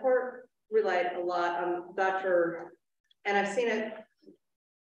 the court relied a lot on Dr. and I've seen it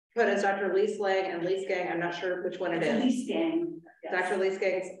put as Dr. Leeslang and Leesgang. I'm not sure which one it is. Leesgang. Yes. Dr.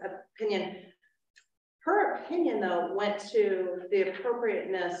 Leesgang's opinion. Her opinion, though, went to the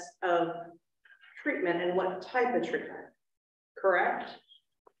appropriateness of treatment and what type of treatment, correct?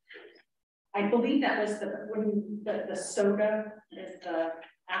 I believe that was the SOTA is the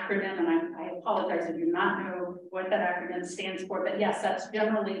acronym, and I apologize, I do not know what that acronym stands for, but yes, that's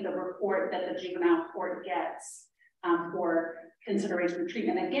generally the report that the juvenile court gets for consideration of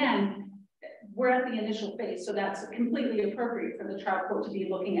treatment. Again, we're at the initial phase, so that's completely appropriate for the trial court to be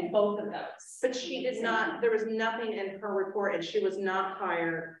looking at both of those. But she did not, there was nothing in her report, and she was not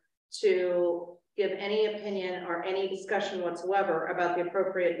hired to give any opinion or any discussion whatsoever about the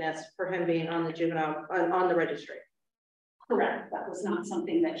appropriateness for him being on the juvenile, on the registry. Correct, that was not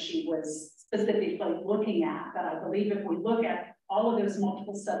something that she was specifically looking at, but I believe if we look at all of those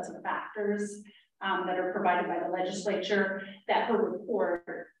multiple sets of factors that are provided by the legislature, that her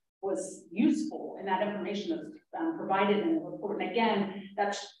report was useful and that information was provided in the report. And again,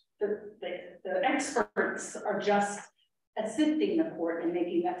 that's experts are just assisting the court in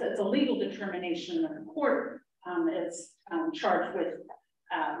making that. It's a legal determination that the court is charged with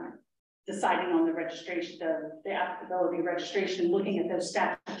deciding on the registration, the applicability registration, looking at those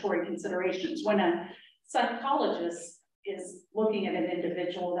statutory considerations. When a psychologist is looking at an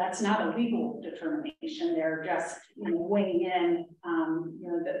individual, that's not a legal determination. They're just weighing in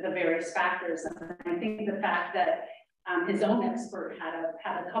the various factors. And I think the fact that his own expert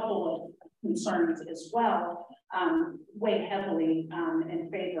had a couple of concerns as well weighed heavily in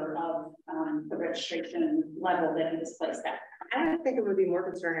favor of the registration level that he was placed at. I don't think it would be more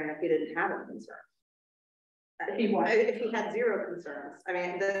concerning if he didn't have a concern. If he had zero concerns, I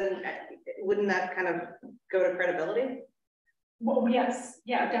mean, then wouldn't that kind of go to credibility? Well, yes,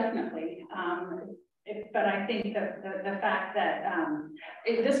 yeah, definitely. But I think that the fact that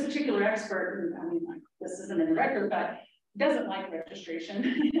this particular expert, I mean, this isn't in the record, but doesn't like registration,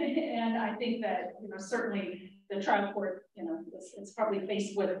 and I think that certainly the trial court, it's probably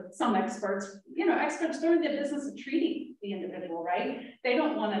faced with some experts. Experts they're in the business of treating the individual, right? They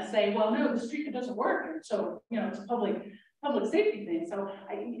don't want to say, well, no, this treatment doesn't work, and so it's a public safety thing. So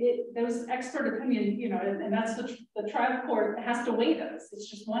those expert opinion, and that's the trial court has to weigh those. It's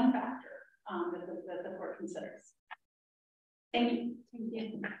just one factor that the court considers. Thank you.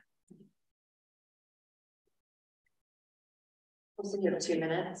 Thank you. Also, you have 2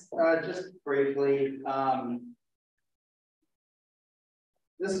 minutes. Just briefly,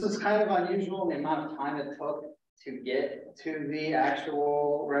 this was kind of unusual in the amount of time it took to get to the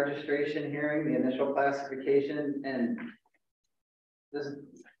actual registration hearing, the initial classification, and this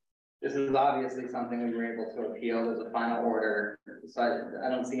is obviously something we were able to appeal as a final order. So I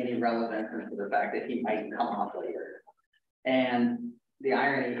don't see any relevance to the fact that he might come off later. And the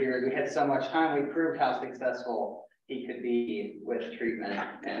irony here is we had so much time, we proved how successful he could be with treatment.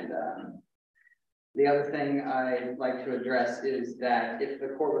 And the other thing I'd like to address is that if the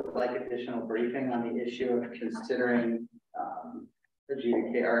court would like additional briefing on the issue of considering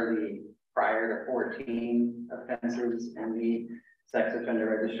the prior to 14 offenses and the sex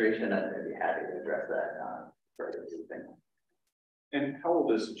offender registration, I'd be happy to address that further. And how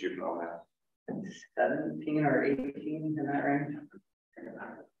old is the juvenile now? 17 or 18 in that range.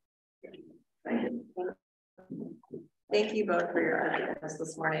 Thank you. Thank you both for your arguments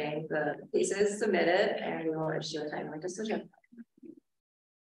this morning. The case is submitted and we will issue a timely decision.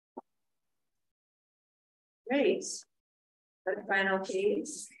 Great. The final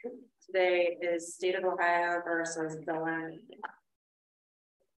case today is State of Ohio versus Delaware.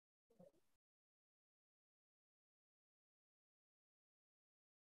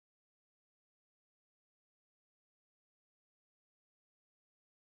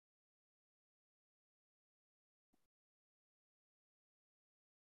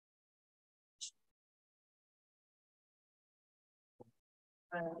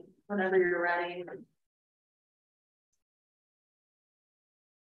 Whenever you're ready.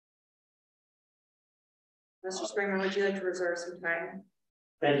 Mr. Springer, would you like to reserve some time?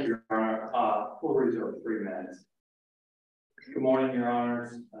 Thank you, Your Honor. We'll reserve 3 minutes. Good morning, Your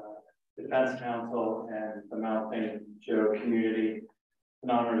Honors, Defense Counsel, and the Mount St. Joe community. It's an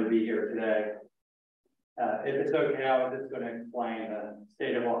honor to be here today. If it's okay, I was just going to explain the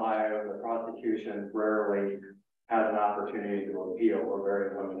state of Ohio. The prosecution rarely has an opportunity to appeal. We're very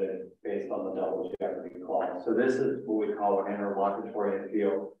limited based on the double jeopardy clause. So this is what we call an interlocutory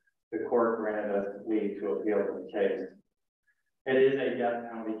appeal. The court granted us leave to appeal the case. It is a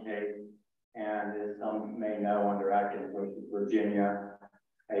death penalty case, and as some may know, under Atkins versus Virginia,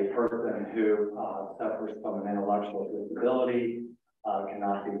 a person who suffers from an intellectual disability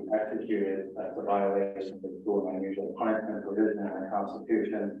cannot be executed. That's a violation of the cruel and unusual punishment provision in the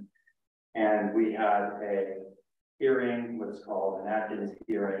Constitution. And we had a hearing, what's called an Atkins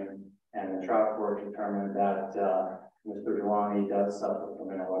hearing, and the trial court determined that Mr. Delani does suffer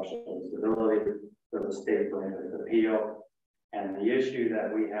from intellectual disability, so the state granted his appeal. And the issue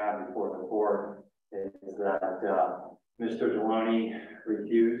that we have before the court is that Mr. Delani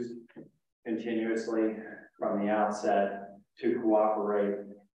refused continuously from the outset to cooperate.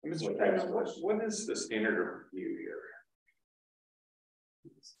 Mr. President, what is the standard of review here?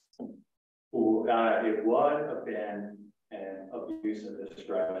 It would have been an abuse of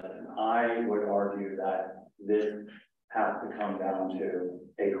discretion. I would argue that this has to come down to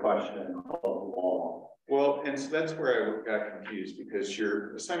a question of law. Well, and so that's where I got confused, because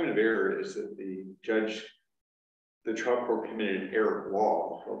your assignment of error is that the trial court committed an error of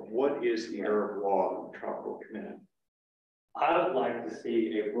law. But what is the error of law that the trial court committed? I would like to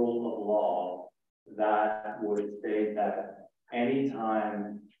see a rule of law that would state that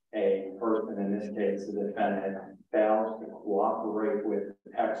anytime a person, in this case, the defendant, fails to cooperate with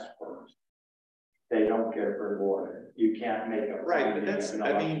experts, they don't get rewarded. You can't make a Right, but that's,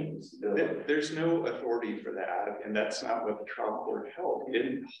 I mean, there's no authority for that, and that's not what the trial court held. He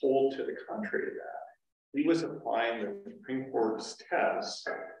didn't hold to the contrary to that. He was applying the Supreme Court's test.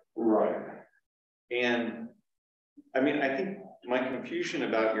 Right. And I mean, I think my confusion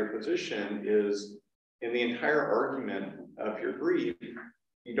about your position is in the entire argument of your brief,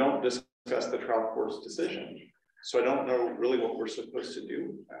 you don't discuss the trial court's decision. So I don't know really what we're supposed to do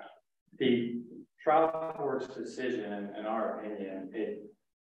with that. The trial court's decision, in our opinion, it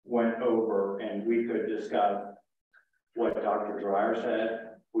went over, and we could discuss what Dr. Dreyer said.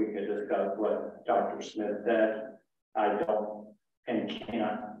 We could discuss what Dr. Smith said. I don't and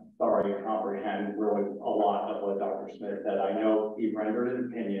can't comprehend really a lot of what Dr. Smith said. I know he rendered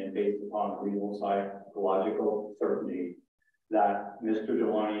an opinion based upon reasonable psychological certainty that Mr.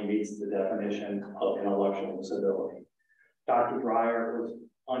 Deloney meets the definition of intellectual disability. Dr. Dreyer was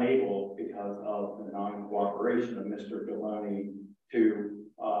unable, because of the non-cooperation of Mr. Deloney, to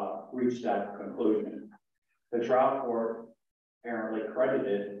reach that conclusion. The trial court apparently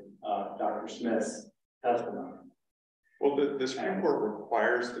credited Dr. Smith's testimony. Well, the Supreme Court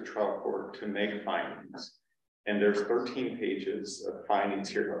requires the trial court to make findings, and there's 13 pages of findings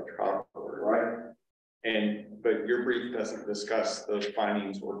here by the trial court, right? But your brief doesn't discuss those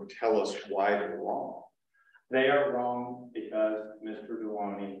findings or tell us why they're wrong. They are wrong because Mr.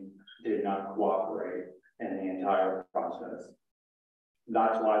 Deloney did not cooperate in the entire process.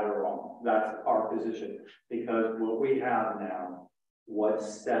 That's why they're wrong. That's our position. Because what we have now,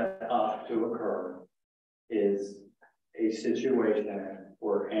 what's set up to occur, is a situation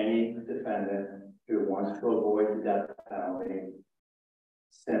where any defendant who wants to avoid the death penalty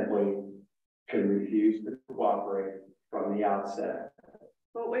simply can refuse to cooperate from the outset.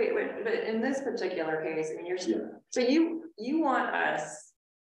 Well, wait, but in this particular case, I mean, so you want us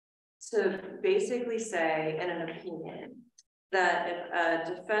to basically say in an opinion that if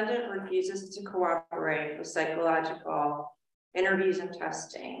a defendant refuses to cooperate with psychological interviews and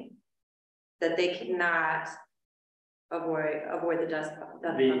testing, that they cannot avoid the death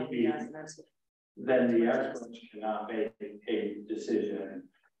penalty. Then the experts cannot make a decision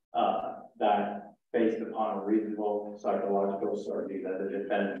that based upon a reasonable psychological certainty that the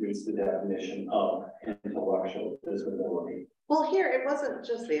defendant meets the definition of intellectual disability. Well, here, it wasn't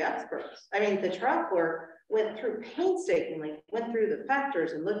just the experts. I mean, the trial court went through painstakingly, went through the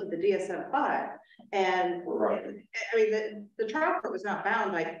factors and looked at the DSM-5. And right. I mean, the trial court was not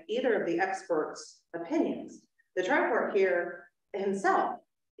bound by either of the experts' opinions. The trial court here himself,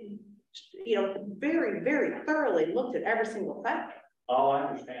 you know, very, very thoroughly looked at every single factor. Oh, I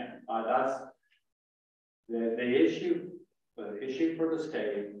understand. That's the issue. The issue for the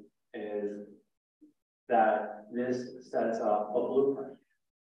state is that this sets up a blueprint.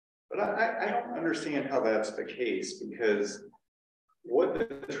 But I don't understand how that's the case, because what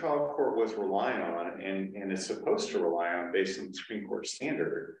the trial court was relying on and is supposed to rely on based on the Supreme Court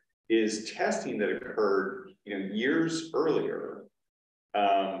standard is testing that occurred years earlier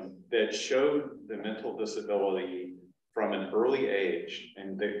that showed the mental disability from an early age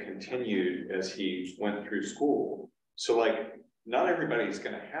and that continued as he went through school. So like, not everybody's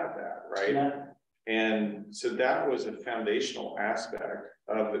going to have that, right? Yeah. And so that was a foundational aspect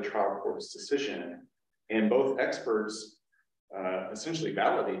of the trial court's decision. And both experts essentially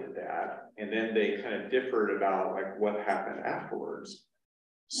validated that. And then they kind of differed about like what happened afterwards.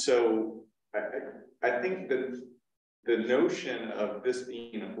 So I think that the notion of this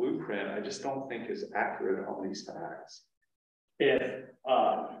being a blueprint, I just don't think is accurate on these facts. If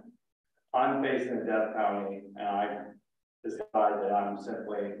I'm facing a death penalty and I decide that I'm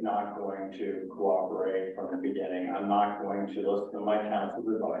simply not going to cooperate from the beginning, I'm not going to listen to my counsel's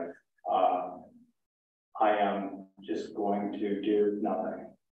advice, I am just going to do nothing.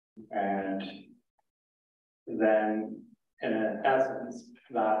 And then in essence,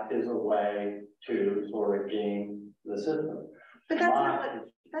 that is a way to sort of game the system. But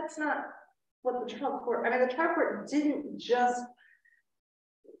that's not what the trial court, I mean, the trial court didn't just,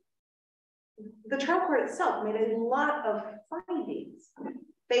 the trial court itself made a lot of findings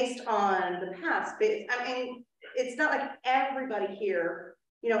based on the past. I mean, it's not like everybody here,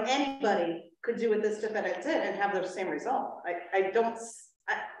 anybody could do what this defendant did and have the same result.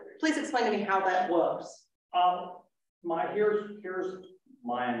 Please explain to me how that works. Here's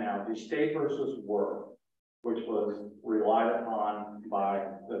my analogy. State versus Work, which was relied upon by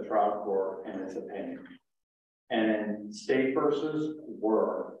the trial court in its opinion. And in State versus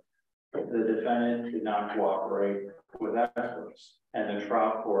Work, the defendant did not cooperate with experts. And the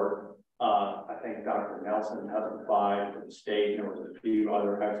trial court, I think Dr. Nelson testified for the state, there was a few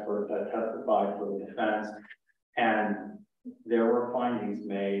other experts that testified for the defense, and there were findings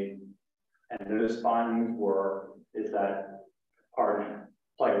made, and those findings were, is that, pardon,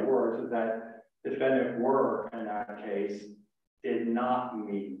 play words, is that defendant were, in that case, did not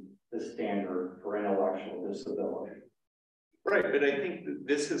meet the standard for intellectual disability. Right, but I think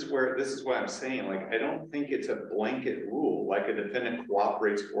this is why I'm saying, like, I don't think it's a blanket rule, like a defendant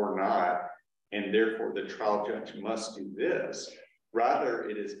cooperates or not, and therefore the trial judge must do this. Rather,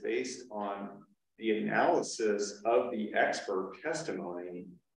 it is based on the analysis of the expert testimony,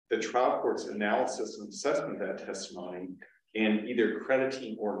 the trial court's analysis and assessment of that testimony, and either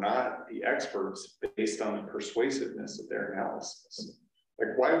crediting or not the experts based on the persuasiveness of their analysis.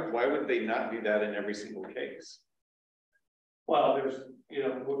 Like, why would they not do that in every single case? Well, there's, you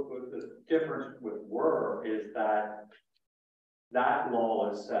know, what the difference with were is that that law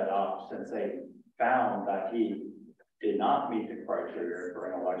is set up since they found that he did not meet the criteria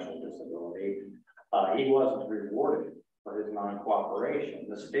for intellectual disability. He wasn't rewarded for his non-cooperation.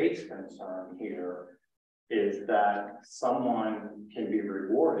 The state's concern here is that someone can be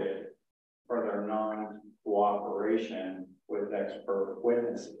rewarded for their non-cooperation with expert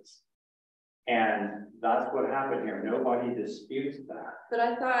witnesses. And that's what happened here. Nobody disputes that. But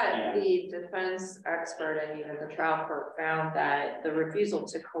I thought the defense expert and even the trial court found that the refusal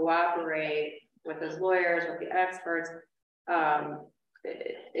to cooperate with his lawyers, with the experts,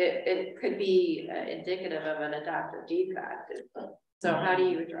 it could be indicative of an adaptive defect. So how do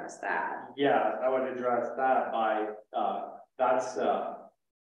you address that? Yeah, I would address that by,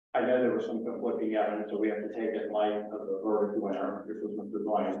 I know there was some conflicting evidence, so we have to take it in light of the verdict winner, which was Mr.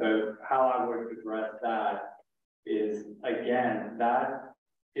 Blaney. So how I would address that is, again, that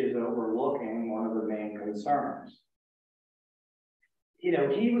is overlooking one of the main concerns. You know,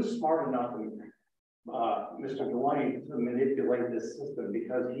 he was smart enough, Mr. Delaney, to manipulate this system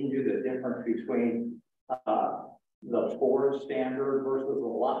because he knew the difference between the Ford standard versus the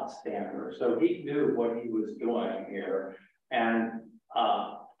Lott standard. So he knew what he was doing here. And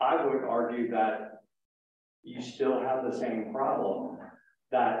I would argue that you still have the same problem,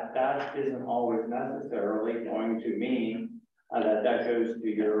 that isn't always necessarily going to mean that goes to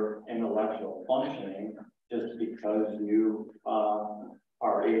your intellectual functioning just because you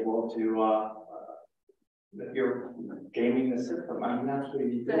are able to, you're gaming the system. I mean, that's what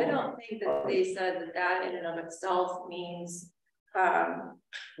you do. But I don't think that they said that in and of itself means,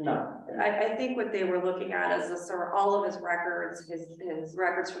 no. I think what they were looking at is all of his records, his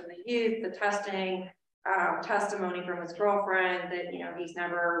records from the youth, the testing, testimony from his girlfriend that, you know, he's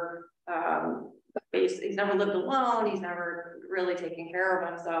never lived alone. He's never really taken care of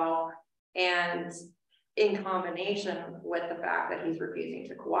himself. And in combination with the fact that he's refusing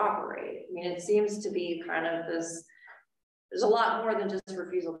to cooperate. I mean, it seems to be kind of this, there's a lot more than just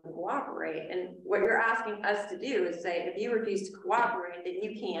refusal to cooperate. And what you're asking us to do is say, if you refuse to cooperate, then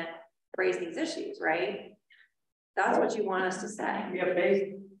you can't raise these issues, right? That's what you want us to say.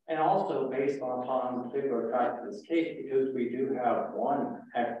 Yeah, also based on the particular fact of this case, because we do have one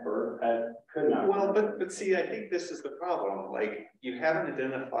expert that could not. Well, but see, I think this is the problem. Like, you haven't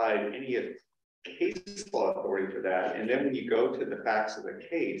identified any of case law authority for that. And then when you go to the facts of the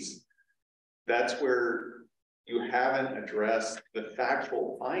case, that's where you haven't addressed the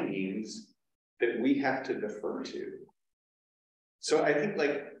factual findings that we have to defer to. So I think,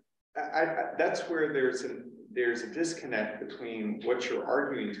 like, that's where there's a disconnect between what you're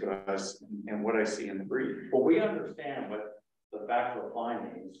arguing to us and what I see in the brief. Well, we understand what the factual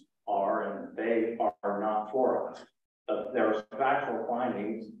findings are, and they are not for us. There are factual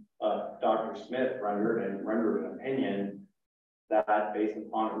findings. Dr. Smith rendered an opinion that, based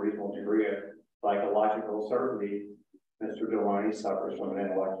upon a reasonable degree of psychological certainty, Mr. Delaney suffers from an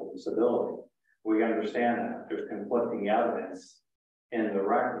intellectual disability. We understand that there's conflicting evidence in the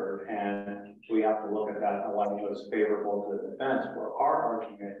record, and we have to look at that in a light that's favorable to the defense. Where our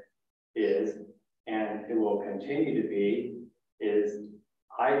argument is, and it will continue to be, is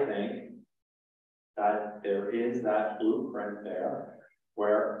I think that there is that blueprint there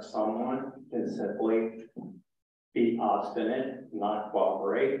where someone can simply be obstinate, not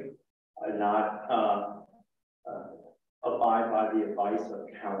cooperate, not abide by the advice of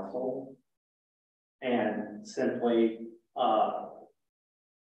counsel, and simply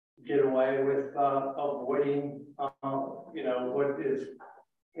get away with avoiding, you know, what is,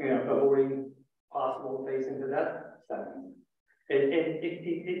 you know, avoiding possible facing the death sentence.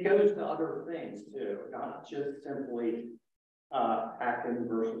 It goes to other things too, not just simply acting Atkins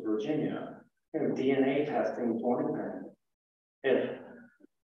versus Virginia, DNA testing is one thing. If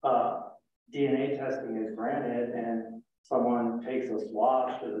DNA testing is granted and someone takes a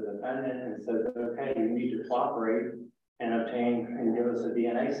swab to the defendant and says, okay, you need to cooperate and obtain and give us a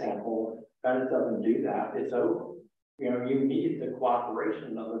DNA sample, defendant doesn't do that, it's over. You need the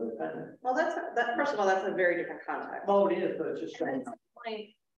cooperation of the defendant. Well, first of all, that's a very different context. Oh, it is, but it's just showing.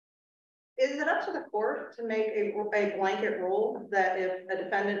 Is it up to the court to make a blanket rule that if a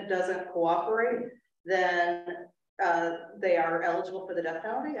defendant doesn't cooperate, then they are eligible for the death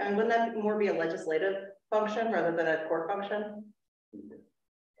penalty? And wouldn't that more be a legislative function rather than a court function?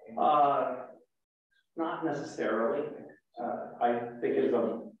 Not necessarily. I think it's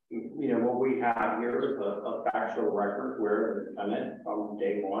what we have here is a factual record where the defendant from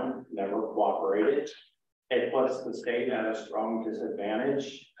day one never cooperated. It puts the state at a strong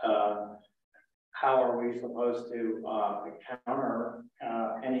disadvantage. How are we supposed to counter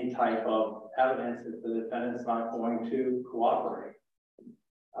any type of evidence if the defendant's not going to cooperate?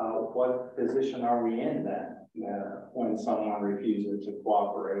 What position are we in then when someone refuses to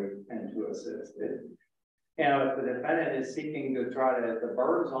cooperate and to assist it? If the defendant is seeking to the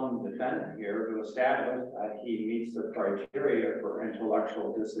burden's on the defendant here to establish that he meets the criteria for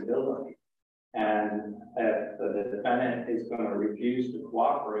intellectual disability. And if the defendant is going to refuse to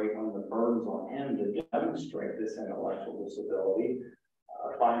cooperate when the burden's on him to demonstrate this intellectual disability,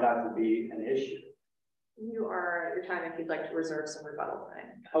 I find that to be an issue. You are at your time if you'd like to reserve some rebuttal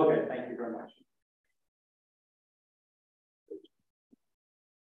time. Okay, thank you very much.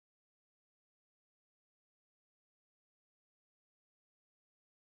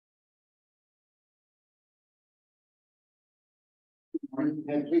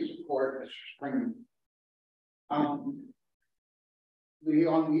 And please support Mr. Spring. On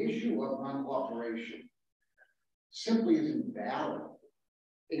the issue of non-cooperation, simply isn't valid.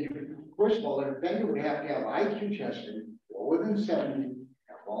 First of all, the defendant would have to have IQ testing lower than 70,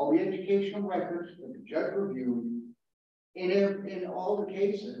 have all the educational records that the judge reviewed in all the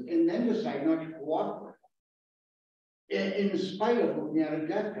cases, and then decide not to cooperate. In spite of looking at a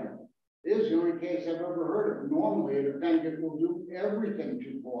death penalty. This is the only case I've ever heard of. Normally, a defendant will do everything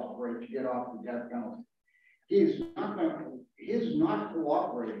to cooperate to get off the death penalty. His not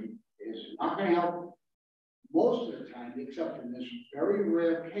cooperating is not going to help most of the time, except in this very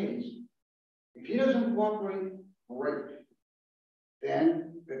rare case. If he doesn't cooperate, great.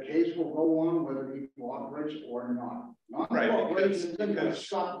 Then the case will go on whether he cooperates or not. Non-cooperation isn't going to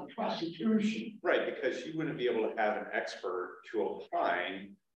stop the prosecution. Right, because you wouldn't be able to have an expert to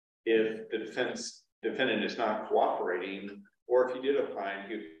opine if the defendant is not cooperating, or if he did opine,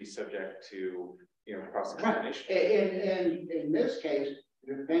 he would be subject to cross-examination. Right. And in this case,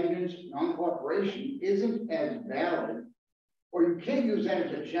 the defendant's non-cooperation isn't as valid, or you can't use that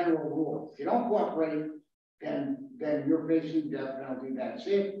as a general rule. If you don't cooperate, then you're facing death penalty. That's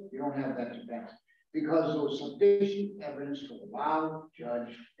it. You don't have that defense because there was sufficient evidence to allow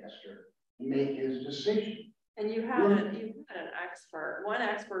Judge Esther to make his decision. And you had an expert. One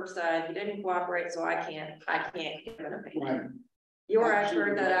expert said he didn't cooperate, so I can't give an opinion. Right. Your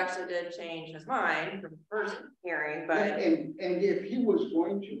expert that actually did change his mind from the first hearing, but and if he was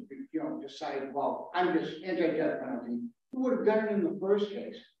going to decide, well, I'm just anti-death penalty, he would have done it in the first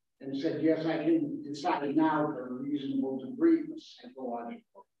case and said, yes, I can decide now to a reasonable degree of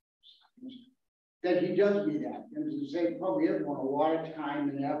psychological. That he does do that, and to say probably everyone a lot of time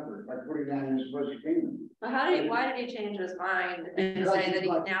and effort by putting that in his first opinion. But why did he change his mind and say that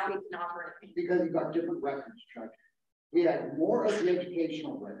now he can offer it? Because he got different records, Judge. He had more of the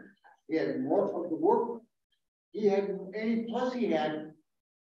educational records. He had more of the work. He had, plus he had,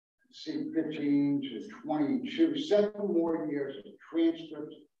 15 to 22, 7 more years of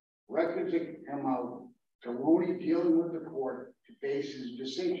transcripts, records that could come out, Deloney dealing with the court to base his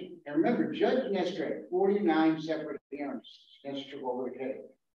decision. And remember, Judge Nestor had 49 separate hearings Nestor took over the case.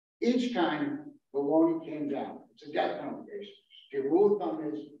 Each time Deloney came down, it's a death penalty case. The rule of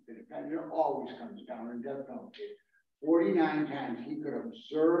thumb is the defendant always comes down in death penalty case. 49 times he could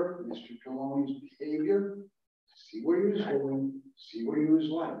observe Mr. Deloney's behavior, see what he was doing, see what he was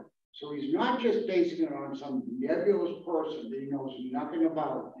like. So he's not just basing it on some nebulous person that he knows nothing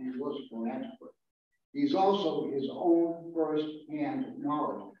about and he's looking for an expert. He's also his own first-hand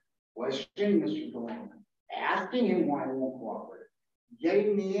knowledge, questioning Mr. Deloney, asking him why he won't cooperate,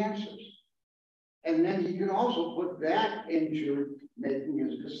 getting the answers. And then he can also put that into making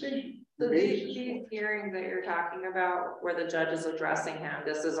his decision. So these hearings that you're talking about where the judge is addressing him,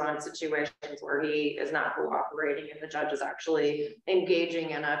 this is on situations where he is not cooperating and the judge is actually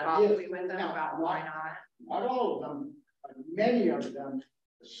engaging in a colloquy with him about why not. Not all of them. many of them,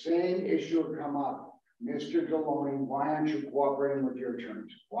 the same issue would come up. Mr. Deloney, why aren't you cooperating with your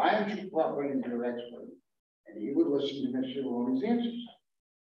attorneys? Why aren't you cooperating with your expert? And he would listen to Mr. Deloney's answers.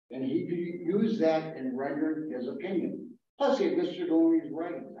 And he could use that in rendering his opinion. Plus, he had Mr. Deloney's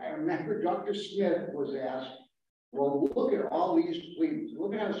writings. I remember Dr. Smith was asked, well, look at all these pleas.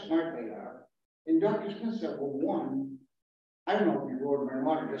 Look at how smart they are. And Dr. Smith said, well, one, I don't know if you wrote them or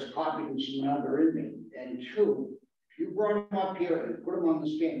not, or just copied them from another inmate. And two, if you brought him up here and put him on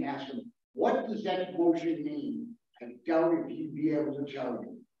the stand and asked him, what does that motion mean? I doubt if he'd be able to tell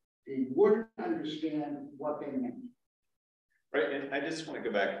you. He wouldn't understand what they meant. Right, and I just want to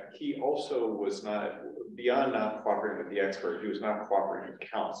go back. He also was not, beyond not cooperating with the expert, he was not cooperating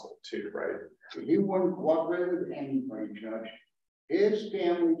with counsel too, right? He wouldn't cooperate with anybody, Judge. His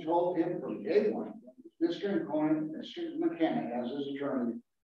family told him from day one, Mr. Cohen, Mr. McKenna, as his attorney,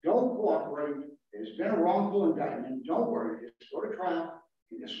 don't cooperate. There's been a wrongful indictment. Don't worry, just go to trial.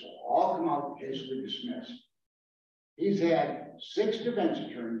 And this will all come out, the case will be dismissed. He's had 6 defense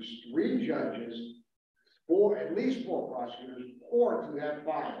attorneys, 3 judges, at least 4 prosecutors, pour through that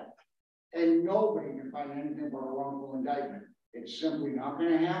file. And nobody can find anything but a wrongful indictment. It's simply not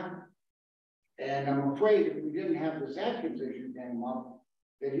going to happen. And I'm afraid if we didn't have this Atkins issue came up,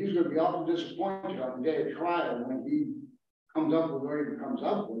 that he's going to be awful disappointed on the day of trial when he comes up with what he comes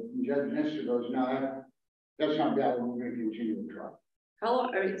up with. And Judge Nestor goes, no, that's not valid. We're going to continue the trial. How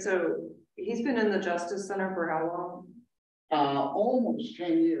long? I mean, so he's been in the Justice Center for how long? Almost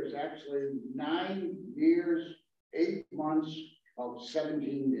 10 years, actually 9 years, 8 months, about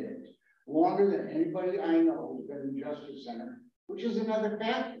 17 days. Longer than anybody I know who's been in the Justice Center, which is another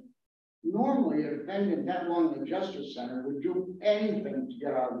factor. Normally, a defendant that long in the Justice Center would do anything to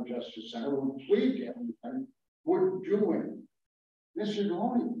get out of the Justice Center, would plead to anything, would do it. Mr.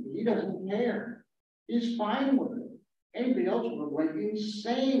 Deloney, he doesn't care. He's fine with it. Anybody else would have went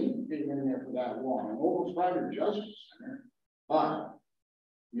insane being in there for that long, almost by the Justice Center. But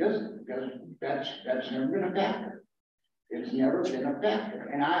he doesn't, because that's never been a factor. It's never been a factor.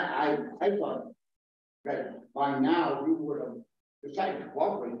 And I thought that by now we would have decided to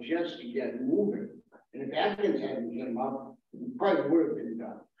cooperate just to get moving. And if Atkins hadn't came up, it probably would have been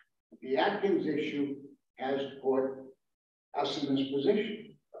done. The Atkins issue has put us in this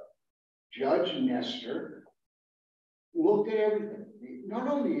position. Judge Nestor looked at everything, not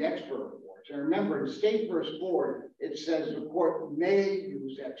only the expert reports. And remember, in State versus Ford, it says the court may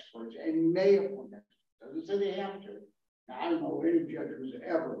use experts and may appoint experts. Doesn't say they have to. Now, I don't know any judge who's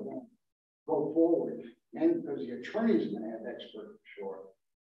ever going to go forward, and because the attorney's going to have experts, sure,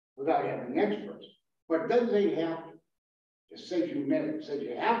 without having experts. But it doesn't say you have to. It says you may. It says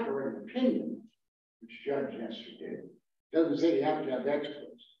you have to write an opinion, which Judge Nestor did. It doesn't say you have to have experts.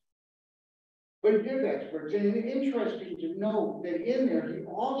 But he did experts, and it's interesting to note that in there he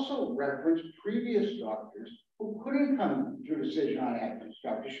also referenced previous doctors who couldn't come to a decision on Atkins.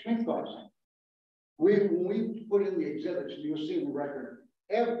 Dr. Schmidt-Gosling. When we put in the exhibits, and you'll see in the record,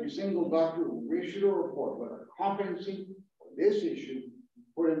 every single doctor who issued a report, whether competency or this issue,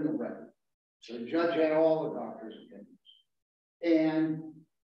 put in the record. So the judge had all the doctors' opinions. And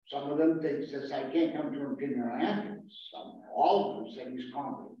some of them, they says, I can't come to an opinion on Atkins. All of them say he's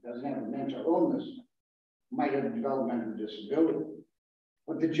competent, doesn't have a mental illness, might have a developmental disability.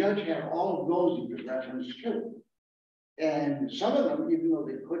 But the judge had all of those he could reference too. And some of them, even though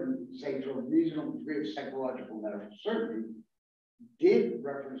they couldn't say to a reasonable degree of psychological medical certainty, did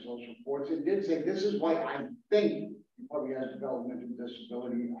reference those reports and did say, this is why I think he probably has developmental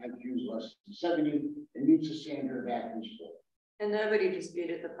disability, IQ less than 70, and meets the standard of Atkins score. And nobody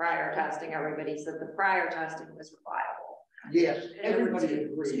disputed the prior testing. Everybody said the prior testing was reliable. Yes, And everybody there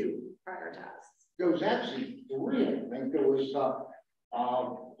were agreed. 2 prior tests. There was actually 3, I think. There was,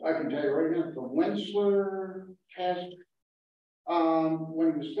 I can tell you right now, the Wensler test,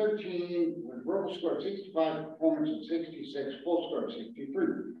 when he was 13, with verbal score of 65, performance of 66, full score of 63.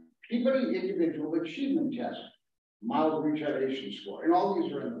 Peabody individual achievement test, mild retardation score, and all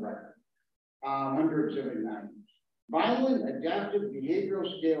these are in the record, under Exhibit 9. Violent adaptive behavioral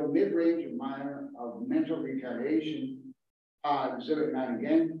scale, mid-range and minor of mental retardation, Exhibit 9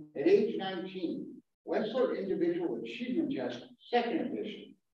 again. At age 19, Wensler individual achievement test, 2nd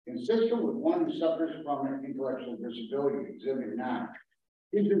edition, consistent with one who suffers from an intellectual disability, Exhibit 9.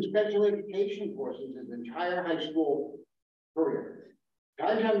 He's been special education courses his entire high school career.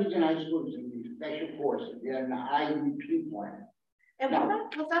 By the time he was in high school, he was in these special courses. He had an IEP plan. And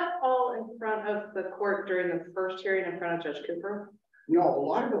was that all in front of the court during the first hearing in front of Judge Cooper? No, a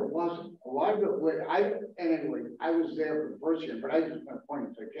lot of it wasn't. A lot of it was, anyway, I was there for the first year, but I just want to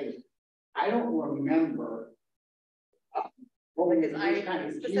point to a case. I don't remember Like his this kind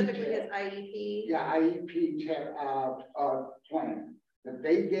of specifically detail. his IEP. Yeah, IEP plan that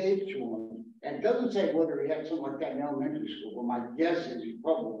they gave to him, and it doesn't say whether he had something like that in elementary school, but my guess is he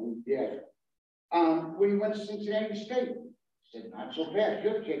probably did. When he went to Cincinnati State, he said, not so bad, you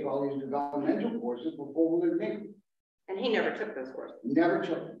have to take all these developmental courses before we'll admit you. And he never took those courses. Never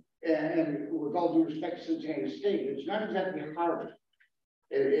took them. And with all due respect to Cincinnati State, it's not exactly Harvard.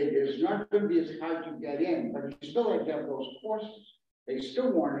 It is not going to be as hard to get in, but you still have to have those courses. They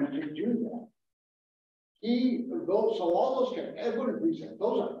still want him to do that. So all those guys, everyone agrees that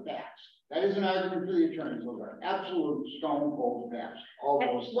those are facts. That is an argument for the attorneys. Those are absolute stone cold facts. All And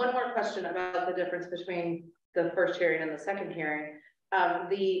those. one more question about the difference between the first hearing and the second hearing.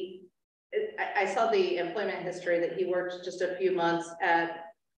 I saw the employment history that he worked just a few months at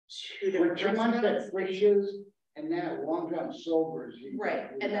two different. 2 months at Frisch's and then at Long John Silver's.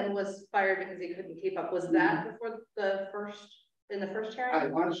 Right, and then was fired because he couldn't keep up. Was that before in the first hearing? I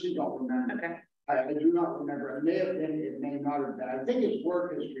honestly don't remember. Okay. I do not remember. It may have been, it may not have been. I think his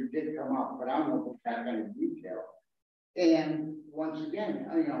work history did come up, but I don't know that kind of detail. And once again,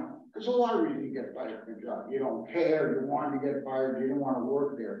 there's a lot of reasons you get fired from a job. You don't care, you wanted to get fired, you didn't want to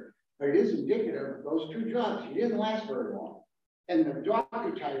work there. But it is indicative of those two jobs. He didn't last very long. And the job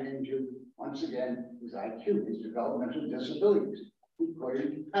he tied into, once again, his IQ, his developmental disabilities, who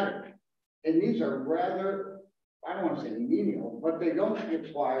couldn't cut it. And these are rather, I don't want to say menial, but they don't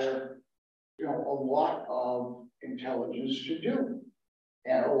require a lot of intelligence to do.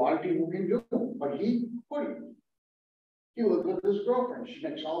 And a lot of people can do it, but he couldn't. He lived with his girlfriend. She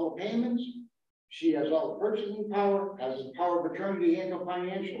makes all the payments. She has all the purchasing power, has the power of attorney to handle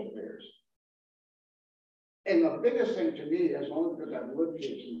financial affairs. And the biggest thing to me, as long as I've lived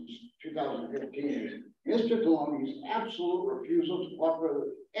here since 2015, is Mr. Deloney's absolute refusal to cooperate with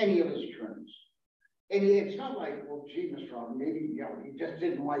any of his attorneys. And it's not like, well, gee, Mr. Robin, maybe he just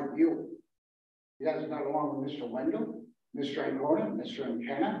didn't like you. He hasn't got along with Mr. Wendell, Mr. Ancona, Mr.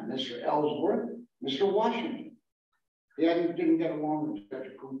 McKenna, Mr. Ellsworth, Mr. Washington. He didn't get along with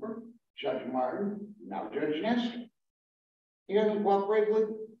Judge Cooper, Judge Martin, now Judge Nestor. He doesn't cooperate with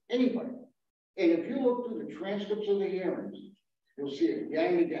anybody. And if you look through the transcripts of the hearings, you'll see it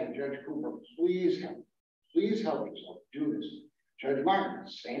again and again. Judge Cooper, please help yourself, do this. Judge Martin,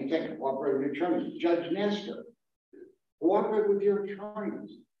 same thing, cooperate with attorneys. Judge Nestor, cooperate with your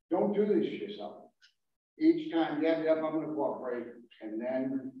attorneys. Don't do this yourself. Each time, yeah, I'm going to cooperate. And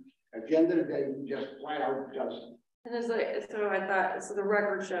then at the end of the day, he just flat out doesn't. And it's like, so I thought, so the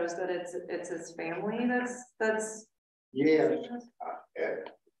record shows that it's his family that's. Yes.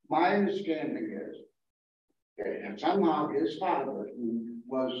 My understanding is that somehow his father, who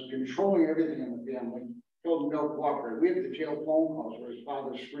was controlling everything in the family, told him don't cooperate. We have the jail phone calls where his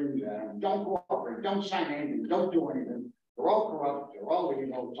father screams at him, don't cooperate, don't sign anything, don't do anything. They're all corrupt, they're all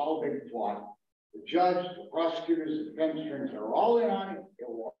illegal, it's all a big plot. The judge, the prosecutors, the defense attorneys, they're all in on it, they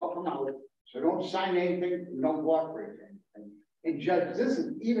will help them out. So don't sign anything, don't cooperate with anything. And Judge, this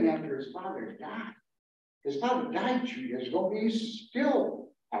is even after his father died. His father died 2 years ago, but he's still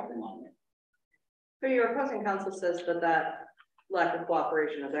helping on it. So your opposing counsel says that lack of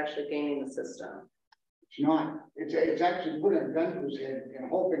cooperation is actually gaming the system. It's not. It's actually putting a gun to his head and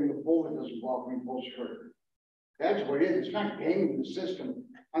hoping the bullet doesn't walk him full trigger. That's what it is. It's not gaming the system.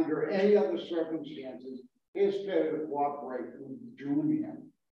 Under any other circumstances, his failure to cooperate will doom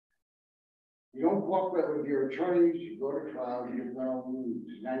him. You don't cooperate with your attorneys, you go to trial, you're going to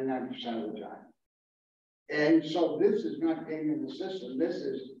lose 99% of the time. And so this is not gaming the system. This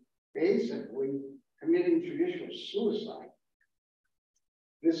is basically committing judicial suicide.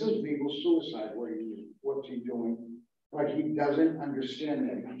 This is legal suicide. What's he doing? But he doesn't understand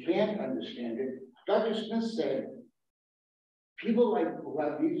that. He can't understand it. Dr. Smith said, people who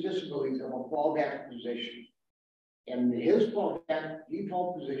have these disabilities have a fallback position. And his fallback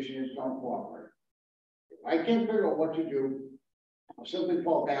default position is don't cooperate. If I can't figure out what to do, I'll simply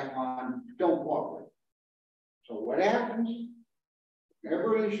fall back on don't cooperate. So what happens?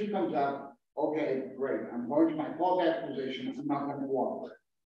 Whenever an issue comes up, okay, great, I'm going to my fallback position, I'm not going to cooperate.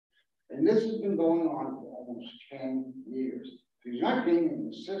 And this has been going on for almost 10 years. He's not gaming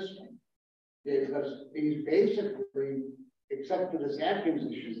the system because he's basically, except for this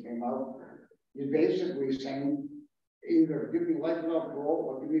Atkins issue came out, he's basically saying, either give me life without parole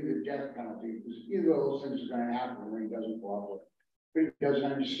or give me the death penalty, because either of those things are going to happen when he doesn't cooperate. But he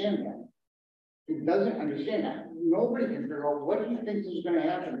doesn't understand that. He doesn't understand that. Nobody can figure out what he thinks is going to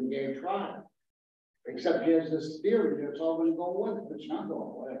happen in the day of trial. Except he has this theory that it's all going to go away, but it's not going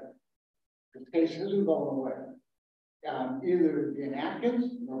away. The case isn't going away. Either in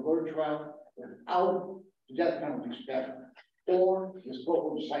Atkins or go to trial without the death penalty spectrum. or this court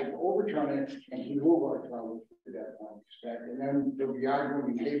will decide to overturn it, and he will go to trial to that point, respect, and then there'll be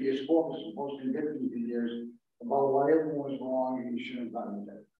arguing in habeas corpus and post-conviction for years about why everyone was wrong and you shouldn't have done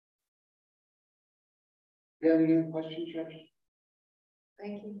that. Do you have any questions, Judge?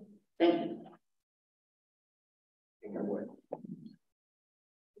 Thank you. Thank you.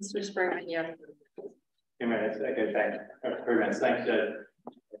 Mr. Springman, you have 2 minutes. Okay, thanks. 3 minutes. Thanks, Judge.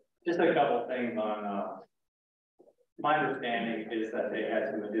 Just a couple of things on, my understanding is that they had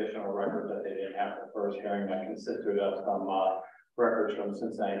some additional records that they didn't have the first hearing that consisted of some, records from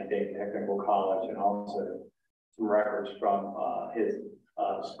Cincinnati State Technical College and also some records from, his,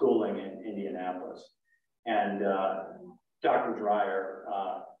 schooling in Indianapolis. And, Dr. Dreyer,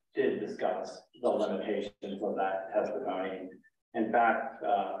 did discuss the limitations of that testimony. In fact,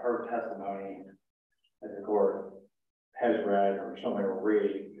 her testimony, as the court has read or somebody will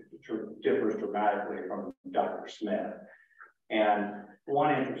read, differs dramatically from Dr. Smith. And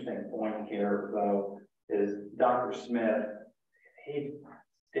one interesting point here, though, is Dr. Smith, he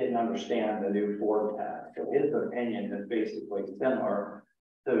didn't understand the new Ford test. So his opinion is basically similar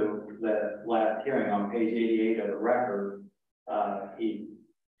to the last hearing on page 88 of the record. He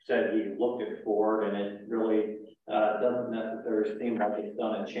said he looked at Ford and it really doesn't necessarily seem like it's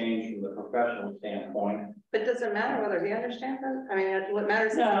done a change from the professional standpoint. But does it matter whether he understands it? I mean, what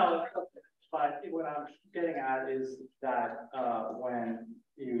matters? No, but what I'm getting at is that when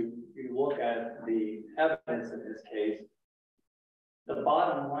you look at the evidence in this case, the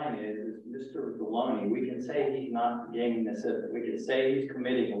bottom line is Mr. Deloney, we can say he's not gaining the system. We can say he's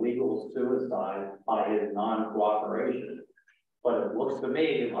committing legal suicide by his non-cooperation. But it looks to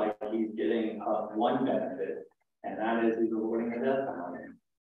me like he's getting one benefit, and that is he's avoiding a death penalty.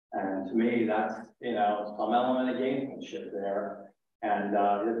 And to me, that's, you know, some element of gamesmanship there. And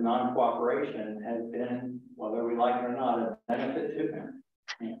his non-cooperation has been, whether we like it or not, a benefit to him.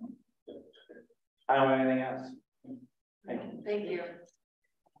 I don't have anything else. Thank you. Thank you.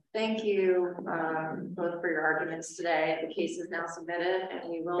 Thank you both for your arguments today. The case is now submitted and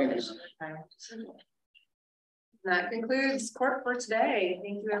we will issue the time. That concludes court for today.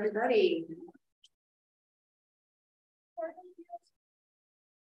 Thank you, everybody.